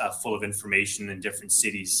database full of information in different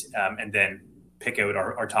cities, and then pick out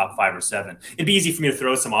our top 5 or 7. It'd be easy for me to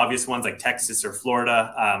throw some obvious ones like Texas or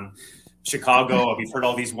Florida, Chicago. We've heard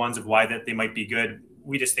all these ones of why that they might be good.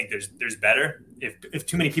 We just think there's better. If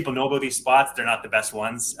too many people know about these spots, they're not the best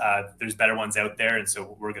ones. There's better ones out there, and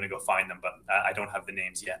so we're going to go find them. But I don't have the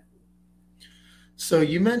names yet. So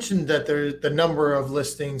you mentioned that the number of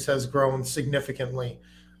listings has grown significantly.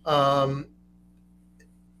 I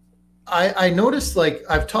noticed, like,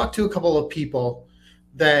 I've talked to a couple of people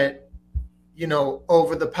that,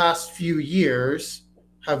 over the past few years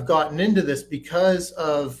have gotten into this because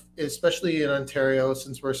of, especially in Ontario,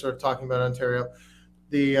 since we're sort of talking about Ontario,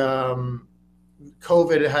 the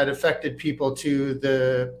COVID had affected people to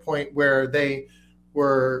the point where they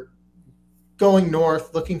were going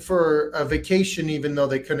north looking for a vacation, even though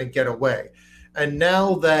they couldn't get away. And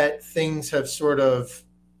now that things have sort of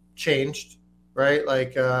changed, right?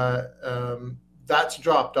 Like that's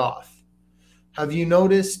dropped off. Have you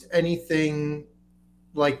noticed anything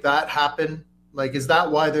like that happen? Like, is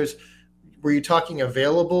that why were you talking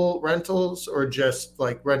available rentals or just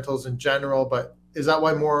like rentals in general? But is that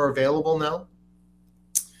why more are available now?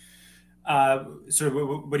 So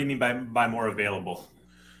what do you mean by more available?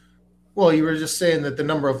 Well, you were just saying that the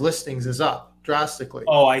number of listings is up drastically.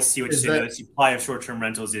 Oh, I see what you're saying. The supply of short-term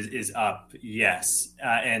rentals is up, yes.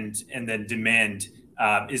 And then demand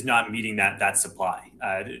is not meeting that supply,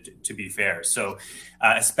 to be fair. So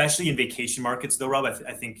especially in vacation markets, though, Rob,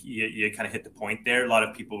 I think you kind of hit the point there. A lot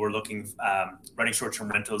of people were running short-term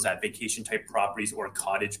rentals at vacation-type properties or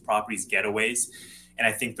cottage properties, getaways. And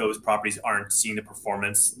I think those properties aren't seeing the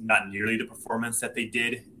performance, not nearly the performance that they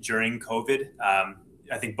did during COVID.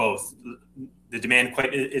 I think both. The demand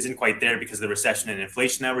isn't quite there because of the recession and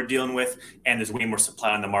inflation that we're dealing with, and there's way more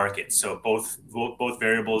supply on the market. So both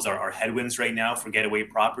variables are headwinds right now for getaway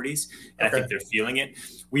properties, and okay. I think they're feeling it.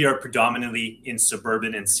 We are predominantly in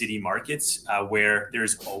suburban and city markets where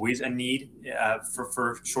there's always a need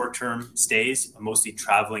for short-term stays. Mostly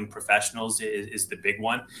traveling professionals is the big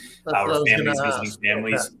one. Or families visiting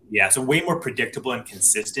families. Okay. Yeah, so way more predictable and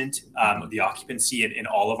consistent, the occupancy in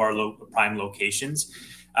all of our prime locations.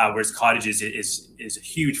 Whereas cottages is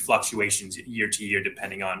huge fluctuations year to year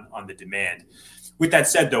depending on the demand. With that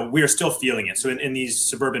said, though, we are still feeling it. So in these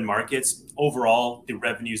suburban markets, overall, the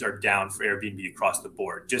revenues are down for Airbnb across the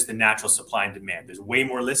board, just the natural supply and demand. There's way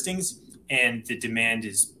more listings, and the demand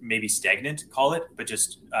is maybe stagnant, call it, but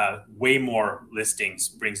just way more listings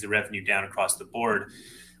brings the revenue down across the board,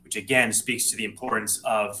 which again speaks to the importance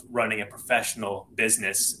of running a professional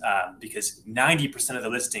business because 90% of the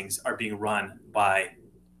listings are being run by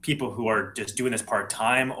people who are just doing this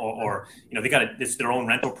part-time or it's their own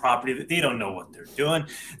rental property that they don't know what they're doing.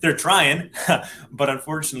 They're trying, but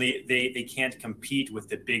unfortunately they can't compete with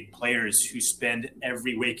the big players who spend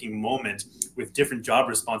every waking moment with different job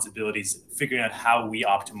responsibilities, figuring out how we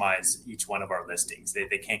optimize each one of our listings.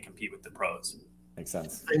 They can't compete with the pros. Makes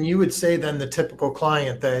sense. And you would say then the typical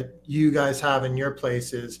client that you guys have in your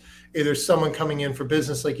place is either someone coming in for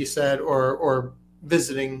business, like you said, or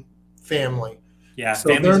visiting family. Yeah, so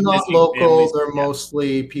they're not local. They're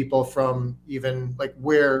mostly people from even like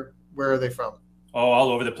where are they from? Oh, all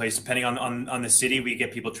over the place. Depending on the city, we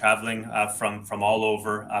get people traveling from all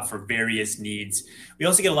over for various needs. We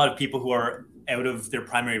also get a lot of people who are out of their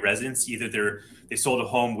primary residence. Either they sold a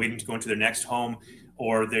home waiting to go into their next home,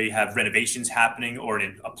 or they have renovations happening or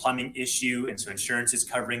a plumbing issue, and so insurance is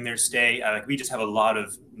covering their stay. We just have a lot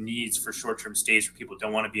of needs for short-term stays where people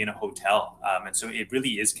don't want to be in a hotel. And so it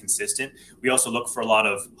really is consistent. We also look for a lot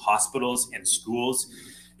of hospitals and schools,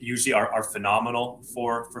 usually are phenomenal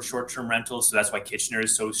for short-term rentals. So that's why Kitchener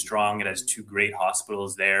is so strong. It has 2 great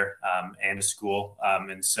hospitals there and a school.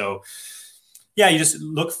 And so, yeah, you just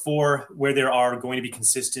look for where there are going to be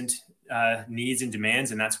consistent needs and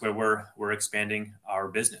demands, and that's where we're expanding our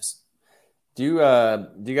business. Do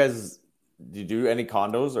you guys do any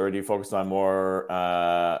condos, or do you focus on more?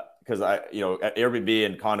 Because Airbnb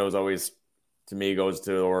and condos always, to me, goes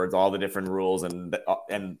towards all the different rules and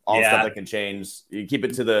all stuff that can change. You keep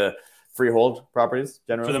it to the freehold properties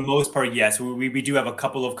generally? For the most part, yes. We do have a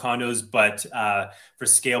couple of condos, but for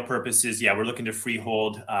scale purposes, we're looking to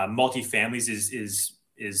freehold. Multifamilies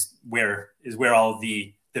is where all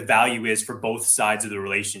the value is for both sides of the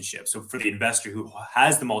relationship. So for the investor who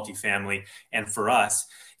has the multifamily, and for us,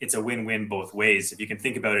 it's a win-win both ways. If you can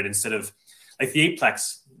think about it, instead of like the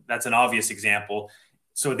eightplex, that's an obvious example.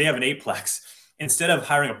 So they have an eightplex. Instead of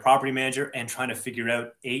hiring a property manager and trying to figure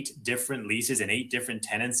out 8 different leases and 8 different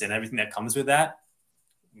tenants and everything that comes with that,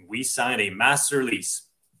 we signed a master lease.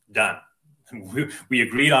 Done. We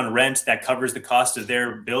agreed on rent that covers the cost of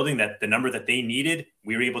their building, that the number that they needed,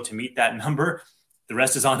 we were able to meet that number. The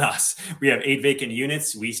rest is on us. We have 8 vacant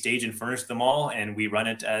units. We stage and furnish them all, and we run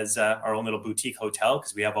it as our own little boutique hotel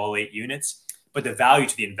because we have all 8 units. But the value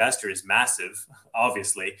to the investor is massive,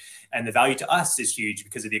 obviously. And the value to us is huge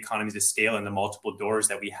because of the economies of scale and the multiple doors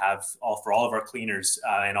that we have for all of our cleaners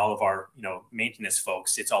and all of our maintenance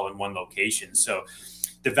folks. It's all in one location. So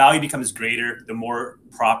the value becomes greater the more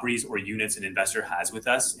properties or units an investor has with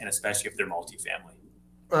us, and especially if they're multifamily.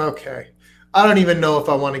 Okay. I don't even know if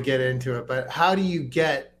I want to get into it, but how do you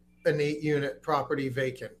get an 8-unit property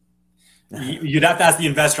vacant? You'd have to ask the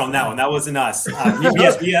investor on that one. That wasn't us. So they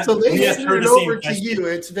hand it over to you.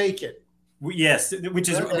 It's vacant. Yes, which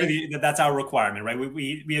is really, that's our requirement, right?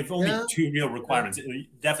 We have only 2 real requirements.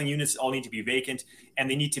 Definitely units all need to be vacant, and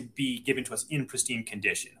they need to be given to us in pristine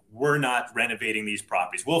condition. We're not renovating these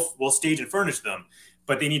properties. We'll stage and furnish them,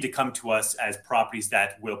 but they need to come to us as properties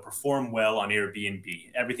that will perform well on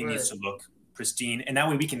Airbnb. Everything needs to look pristine, and that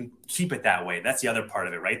way we can keep it that way. That's the other part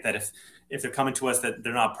of it, right? That if they're coming to us that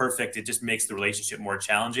they're not perfect, it just makes the relationship more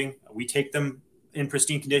challenging. We take them in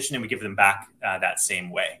pristine condition and we give them back that same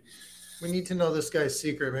way. We need to know this guy's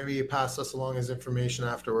secret. Maybe you pass us along his information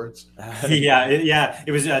afterwards. Yeah.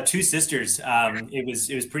 It was 2 sisters.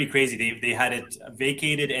 It was pretty crazy. They had it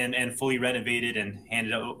vacated and fully renovated and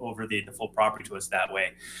handed over the full property to us that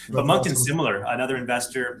way. But Moncton's similar. Another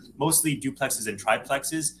investor, mostly duplexes and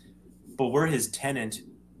triplexes, but we're his tenant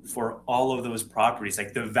for all of those properties.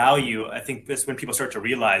 Like the value, I think that's when people start to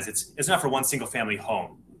realize it's not for one single family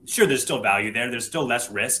home. Sure, there's still value there. There's still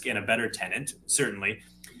less risk and a better tenant, certainly.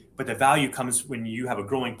 But the value comes when you have a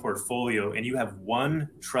growing portfolio and you have one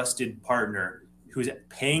trusted partner who's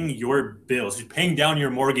paying your bills, who's paying down your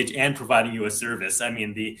mortgage and providing you a service. I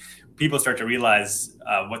mean, the people start to realize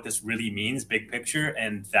what this really means, big picture.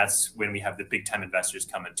 And that's when we have the big time investors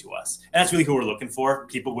coming to us. And that's really who we're looking for,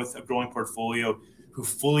 people with a growing portfolio who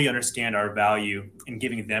fully understand our value and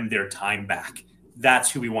giving them their time back.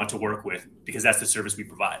 That's who we want to work with because that's the service we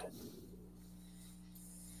provide.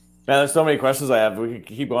 Man, there's so many questions I have. We could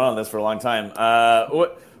keep going on this for a long time.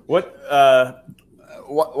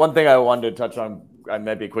 One thing I wanted to touch on, I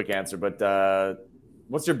might be a quick answer, but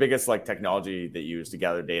what's your biggest technology that you use to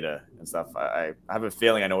gather data and stuff? I have a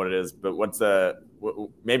feeling I know what it is, but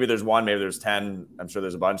maybe there's one, maybe there's 10. I'm sure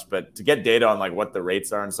there's a bunch, but to get data on what the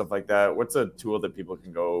rates are and stuff like that, what's a tool that people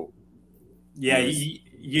can go? Yeah,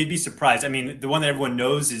 you'd be surprised. I mean, the one that everyone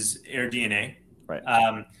knows is AirDNA.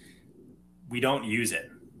 Right. We don't use it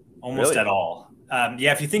almost at all.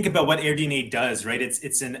 If you think about what AirDNA does, right,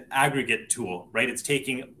 it's an aggregate tool, right? It's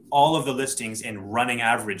taking all of the listings and running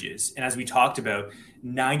averages. And as we talked about,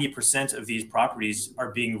 90% of these properties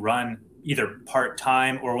are being run either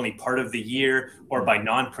part-time or only part of the year or by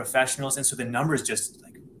non-professionals. And so the numbers just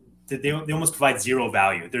like, they almost provide zero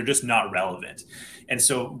value. They're just not relevant. And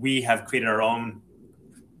so we have created our own,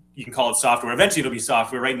 you can call it software. Eventually it'll be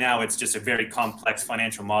software. Right now, it's just a very complex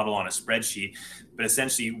financial model on a spreadsheet. But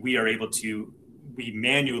essentially, we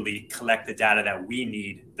manually collect the data that we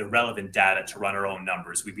need, the relevant data to run our own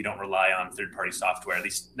numbers. We don't rely on third-party software, at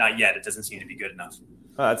least not yet. It doesn't seem to be good enough.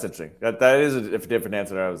 Oh, that's interesting. That is a different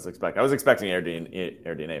answer than I was expecting. I was expecting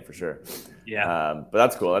AirDNA for sure. Yeah. But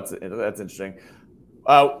that's cool. That's interesting.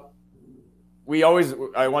 I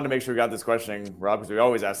wanted to make sure we got this question, Rob, because we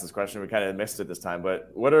always ask this question. We kind of missed it this time.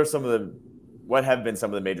 But what have been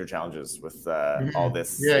some of the major challenges with all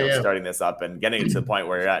this, starting this up and getting it to the point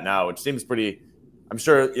where you're at now, which seems pretty, I'm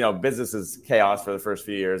sure, business is chaos for the first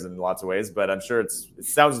few years in lots of ways, but I'm sure it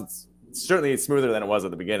sounds certainly smoother than it was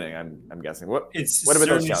at the beginning. I'm guessing. What have been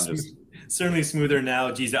those challenges? Certainly smoother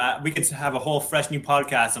now. Geez, we could have a whole fresh new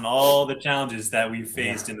podcast on all the challenges that we've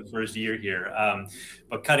faced in the first year here.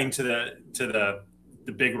 But cutting to the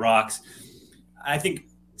big rocks, I think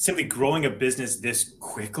simply growing a business this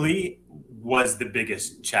quickly was the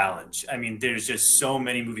biggest challenge. I mean, there's just so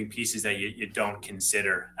many moving pieces that you don't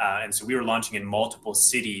consider. And so we were launching in multiple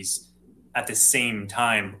cities at the same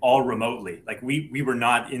time, all remotely. Like we were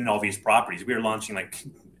not in all these properties. We were launching like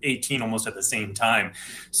 18 almost at the same time.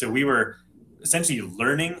 So we were essentially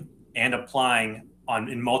learning and applying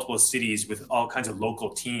in multiple cities with all kinds of local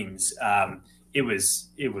teams. It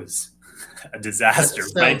was a disaster,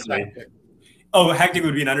 frankly. Oh, hectic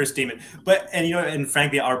would be an understatement. And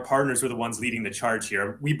frankly, our partners were the ones leading the charge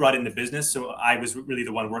here. We brought in the business. So I was really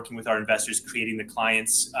the one working with our investors, creating the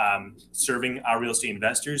clients, serving our real estate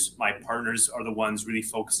investors. My partners are the ones really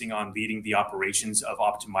focusing on leading the operations of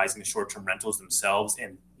optimizing the short-term rentals themselves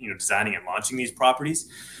and, designing and launching these properties.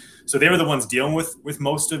 So they were the ones dealing with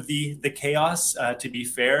most of the chaos, to be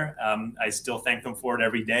fair. I still thank them for it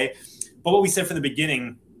every day. But what we said from the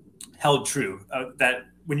beginning held true, that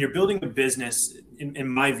when you're building a business, in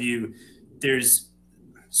my view, there's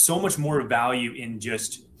so much more value in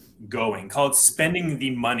just going. Call it spending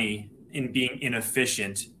the money in being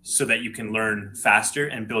inefficient so that you can learn faster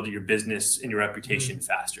and build your business and your reputation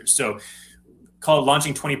faster. So call it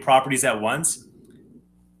launching 20 properties at once.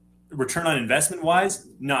 Return on investment wise,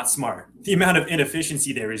 not smart. The amount of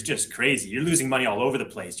inefficiency there is just crazy. You're losing money all over the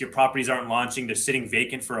place. Your properties aren't launching. They're sitting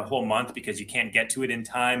vacant for a whole month because you can't get to it in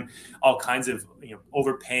time. All kinds of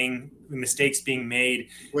overpaying, mistakes being made.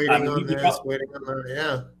 Waiting on that,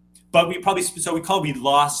 yeah. But we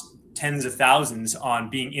lost tens of thousands on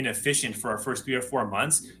being inefficient for our first 3 or 4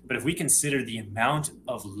 months. But if we consider the amount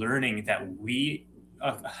of learning that we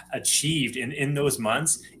achieved in those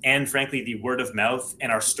months, and frankly the word of mouth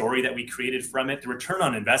and our story that we created from it, the return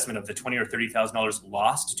on investment of the $20,000 or $30,000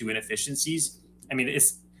 lost to inefficiencies, I mean, it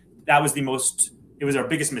was our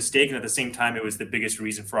biggest mistake, and at the same time it was the biggest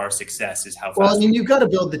reason for our success is how fast. Well, I mean, you've got to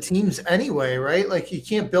build the teams anyway, right? Like you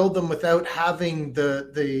can't build them without having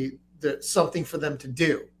the something for them to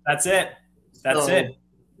do. That's it.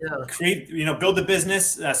 Yeah. Build the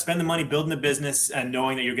business, spend the money building the business and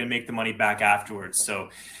knowing that you're going to make the money back afterwards. So,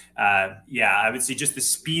 I would say just the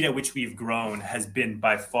speed at which we've grown has been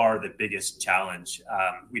by far the biggest challenge.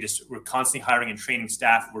 We're constantly hiring and training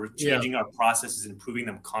staff. We're changing our processes, improving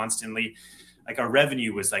them constantly. Like our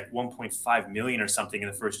revenue was like 1.5 million or something in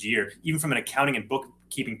the first year. Even from an accounting and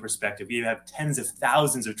bookkeeping perspective, we have tens of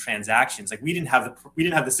thousands of transactions. Like we didn't have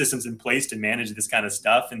the systems in place to manage this kind of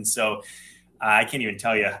stuff. And so I can't even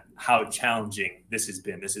tell you how challenging this has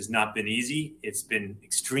been. This has not been easy. It's been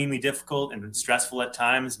extremely difficult and stressful at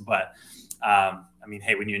times. But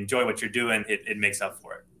hey, when you enjoy what you're doing, it makes up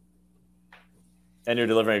for it. And you're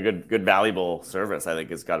delivering a good, valuable service. I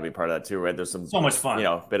think it's got to be part of that too, right? There's so much fun,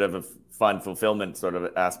 bit of a fun fulfillment sort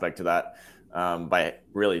of aspect to that by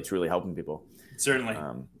really, truly helping people. Certainly.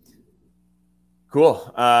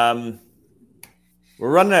 Cool. We're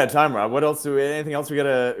running out of time, Rob. What else? Anything else we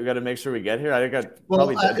gotta make sure we get here? I got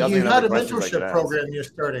probably. You had a mentorship program you're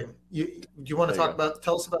starting. Do you want to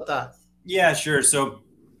tell us about that? Yeah, sure. So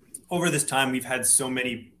over this time, we've had so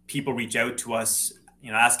many people reach out to us,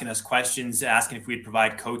 asking us questions, asking if we'd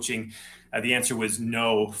provide coaching. The answer was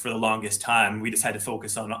no for the longest time. We just had to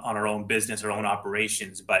focus on our own business, our own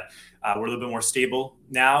operations. But we're a little bit more stable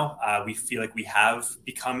now. We feel like we have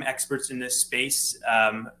become experts in this space.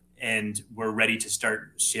 And we're ready to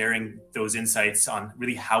start sharing those insights on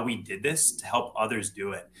really how we did this to help others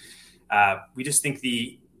do it. We just think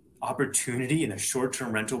opportunity in the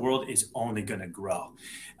short-term rental world is only going to grow.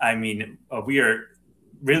 I mean, we are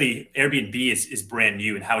really, Airbnb is brand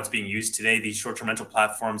new in how it's being used today. These short-term rental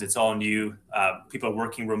platforms, it's all new. People are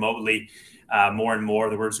working remotely more and more.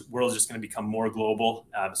 The world is just going to become more global.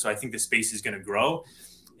 So I think the space is going to grow,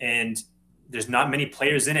 and there's not many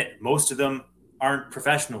players in it. Most of them aren't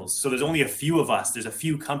professionals. So there's only a few of us. There's a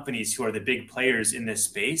few companies who are the big players in this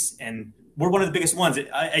space, and we're one of the biggest ones.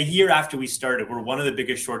 A year after we started, we're one of the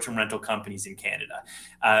biggest short-term rental companies in Canada.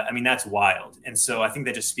 I mean, that's wild. And so I think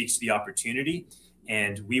that just speaks to the opportunity.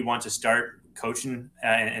 And we want to start coaching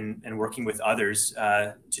and working with others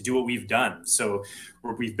to do what we've done. So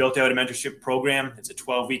we've built out a mentorship program. It's a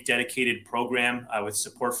 12-week dedicated program with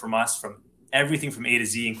support from us from everything from A to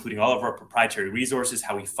Z, including all of our proprietary resources,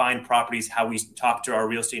 how we find properties, how we talk to our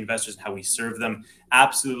real estate investors, and how we serve them.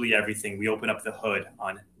 Absolutely everything. We open up the hood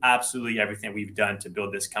on absolutely everything we've done to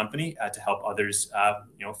build this company to help others,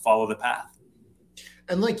 follow the path.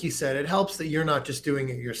 And like you said, it helps that you're not just doing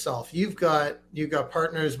it yourself. You've got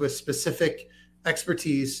partners with specific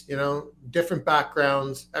expertise, different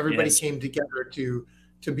backgrounds. Everybody came together to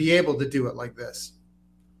be able to do it like this.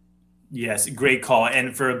 Yes, great call.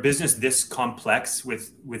 And for a business this complex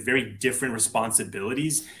with very different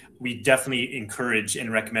responsibilities, we definitely encourage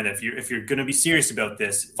and recommend that if you're going to be serious about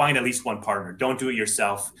this, find at least one partner. Don't do it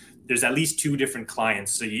yourself. There's at least two different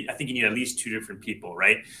clients. So I think you need at least two different people,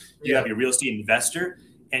 right? You have your real estate investor,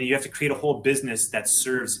 and you have to create a whole business that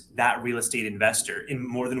serves that real estate investor in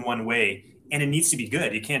more than one way. And it needs to be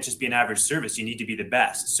good. You can't just be an average service. You need to be the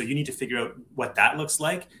best. So you need to figure out what that looks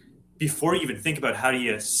like before you even think about how do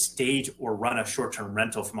you stage or run a short-term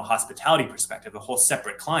rental from a hospitality perspective, a whole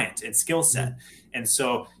separate client and skill set. And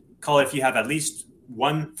so call it, if you have at least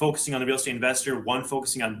one focusing on the real estate investor, one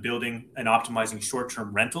focusing on building and optimizing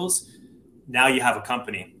short-term rentals, now you have a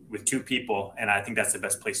company with two people. And I think that's the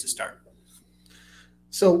best place to start.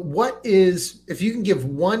 So if you can give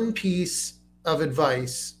one piece of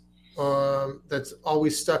advice that's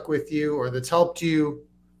always stuck with you or that's helped you,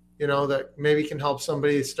 that maybe can help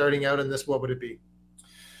somebody starting out in this, what would it be?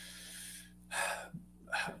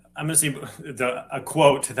 I'm going to say a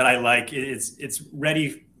quote that I like. It's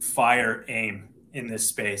ready, fire, aim in this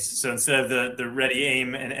space. So instead of the ready,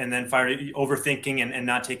 aim, and then fire, overthinking and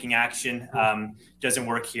not taking action doesn't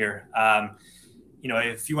work here.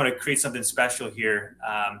 If you want to create something special here,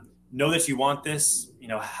 know that you want this,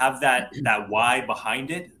 have that why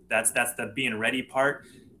behind it. That's the being ready part,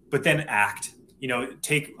 but then act.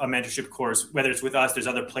 Take a mentorship course, whether it's with us, there's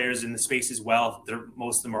other players in the space as well.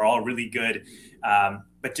 Most of them are all really good,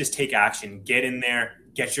 but just take action, get in there,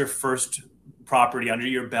 get your first property under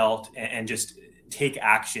your belt and just take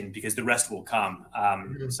action because the rest will come.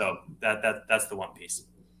 So that's the one piece.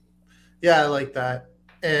 Yeah, I like that.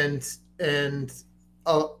 And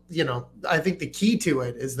I think the key to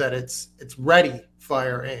it is that it's ready,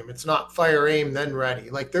 fire, aim. It's not fire, aim, then ready.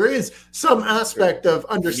 Like there is some aspect of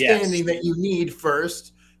understanding that you need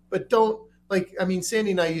first, but don't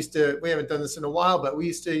Sandy and I we haven't done this in a while, but we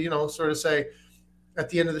used to, sort of say at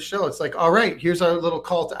the end of the show, it's like, all right, here's our little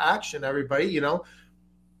call to action, everybody.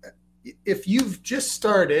 If you've just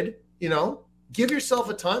started, give yourself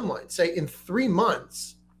a timeline. Say in 3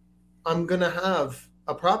 months, I'm going to have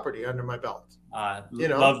a property under my belt.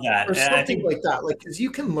 Love that. Or something like that. Because you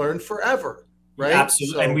can learn forever, right?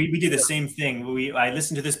 Absolutely. So, and we do the same thing. I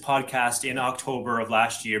listened to this podcast in October of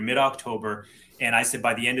last year, mid-October, and I said,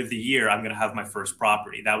 by the end of the year, I'm going to have my first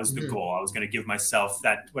property. That was the goal. I was going to give myself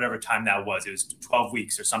that, whatever time that was. It was 12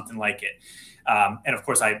 weeks or something like it. And of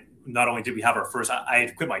course, not only did we have our first, I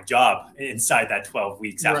had quit my job inside that 12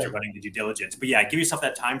 weeks after running the due diligence. But give yourself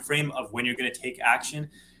that time frame of when you're going to take action,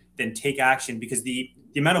 then take action, because the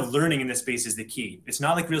amount of learning in this space is the key. It's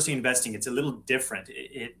not like real estate investing. It's a little different.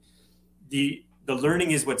 The learning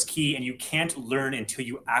is what's key, and you can't learn until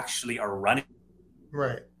you actually are running.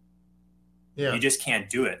 Right. Yeah. You just can't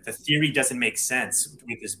do it. The theory doesn't make sense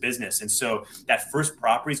with this business. And so that first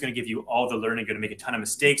property is going to give you all the learning. You're going to make a ton of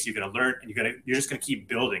mistakes. You're going to learn, and you're just going to keep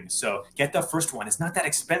building. So get the first one. It's not that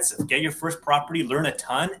expensive. Get your first property, learn a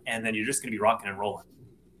ton, and then you're just going to be rocking and rolling.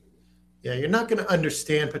 Yeah, you're not going to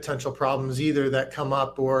understand potential problems either that come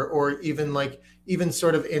up, or even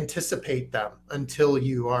sort of anticipate them until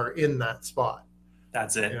you are in that spot.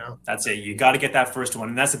 That's it. That's it. You got to get that first one,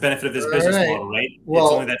 and that's the benefit of this business model, right? Well,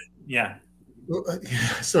 it's only that. Yeah.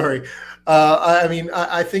 Sorry.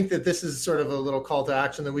 I think that this is sort of a little call to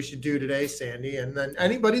action that we should do today, Sandy. And then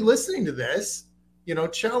anybody listening to this,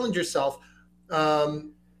 challenge yourself. 12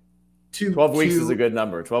 weeks is a good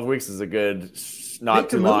number. 12 weeks is a good, not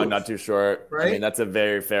too long, not too short. Right? I mean, that's a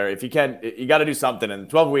very fair, if you got to do something in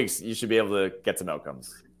 12 weeks, you should be able to get some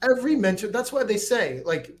outcomes. every mentor, that's why they say,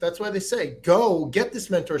 go get this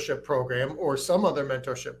mentorship program or some other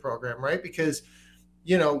mentorship program, right? Because,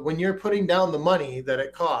 when you're putting down the money that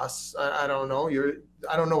it costs, I don't know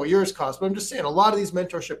what yours costs, but I'm just saying a lot of these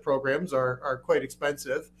mentorship programs are quite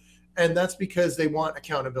expensive. And that's because they want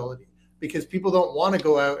accountability, because people don't want to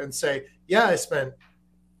go out and say, yeah, I spent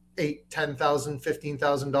 $8,000, $10,000,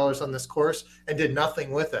 $15,000 on this course and did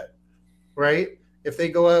nothing with it, right? If they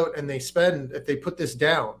go out and if they put this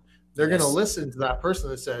down, they're going to listen to that person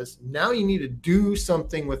that says, now you need to do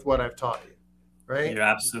something with what I've taught you, right? You're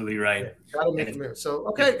absolutely right. Got to make a move. So,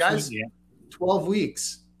 okay, guys, 12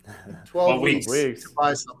 weeks. 12 weeks to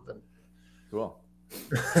buy something. Cool.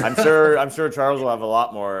 I'm sure Charles will have a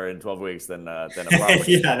lot more in 12 weeks than a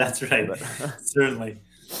property. Yeah, that's right. Certainly.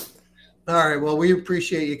 All right. Well, we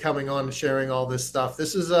appreciate you coming on and sharing all this stuff.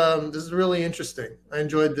 This is really interesting. I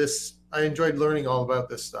enjoyed this. I enjoyed learning all about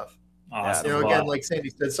this stuff. Awesome. Again, like Sandy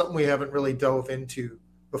said, something we haven't really dove into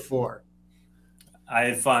before. I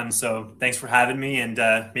had fun. So thanks for having me. And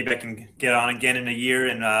maybe I can get on again in a year,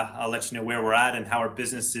 and I'll let you know where we're at and how our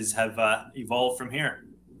businesses have evolved from here.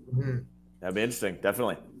 Mm-hmm. That'd be interesting.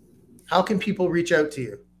 Definitely. How can people reach out to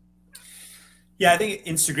you? Yeah, I think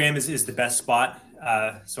Instagram is the best spot.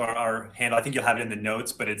 So our handle, I think you'll have it in the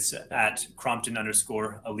notes, but it's at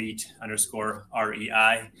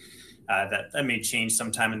Crompton_elite_REI. That may change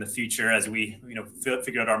sometime in the future as we,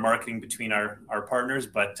 figure out our marketing between our partners.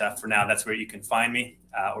 But for now, that's where you can find me,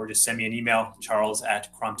 or just send me an email,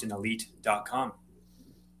 charles@cromptonelite.com.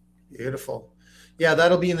 Beautiful. Yeah,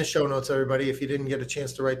 that'll be in the show notes, everybody. If you didn't get a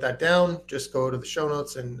chance to write that down, just go to the show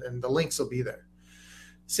notes and the links will be there.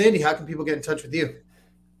 Sandy, how can people get in touch with you?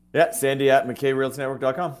 Yeah,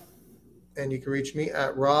 Sandy@McKayRealtyNetwork.com. And you can reach me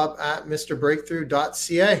at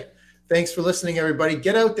rob@MrBreakthrough.ca. Thanks for listening, everybody.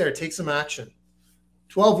 Get out there. Take some action.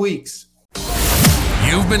 12 weeks.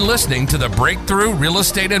 You've been listening to the Breakthrough Real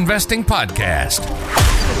Estate Investing Podcast.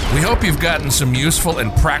 We hope you've gotten some useful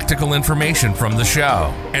and practical information from the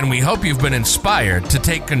show. And we hope you've been inspired to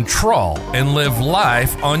take control and live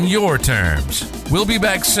life on your terms. We'll be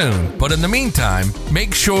back soon, but in the meantime,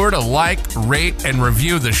 make sure to like, rate, and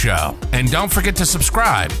review the show. And don't forget to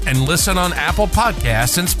subscribe and listen on Apple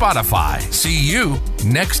Podcasts and Spotify. See you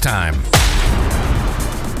next time.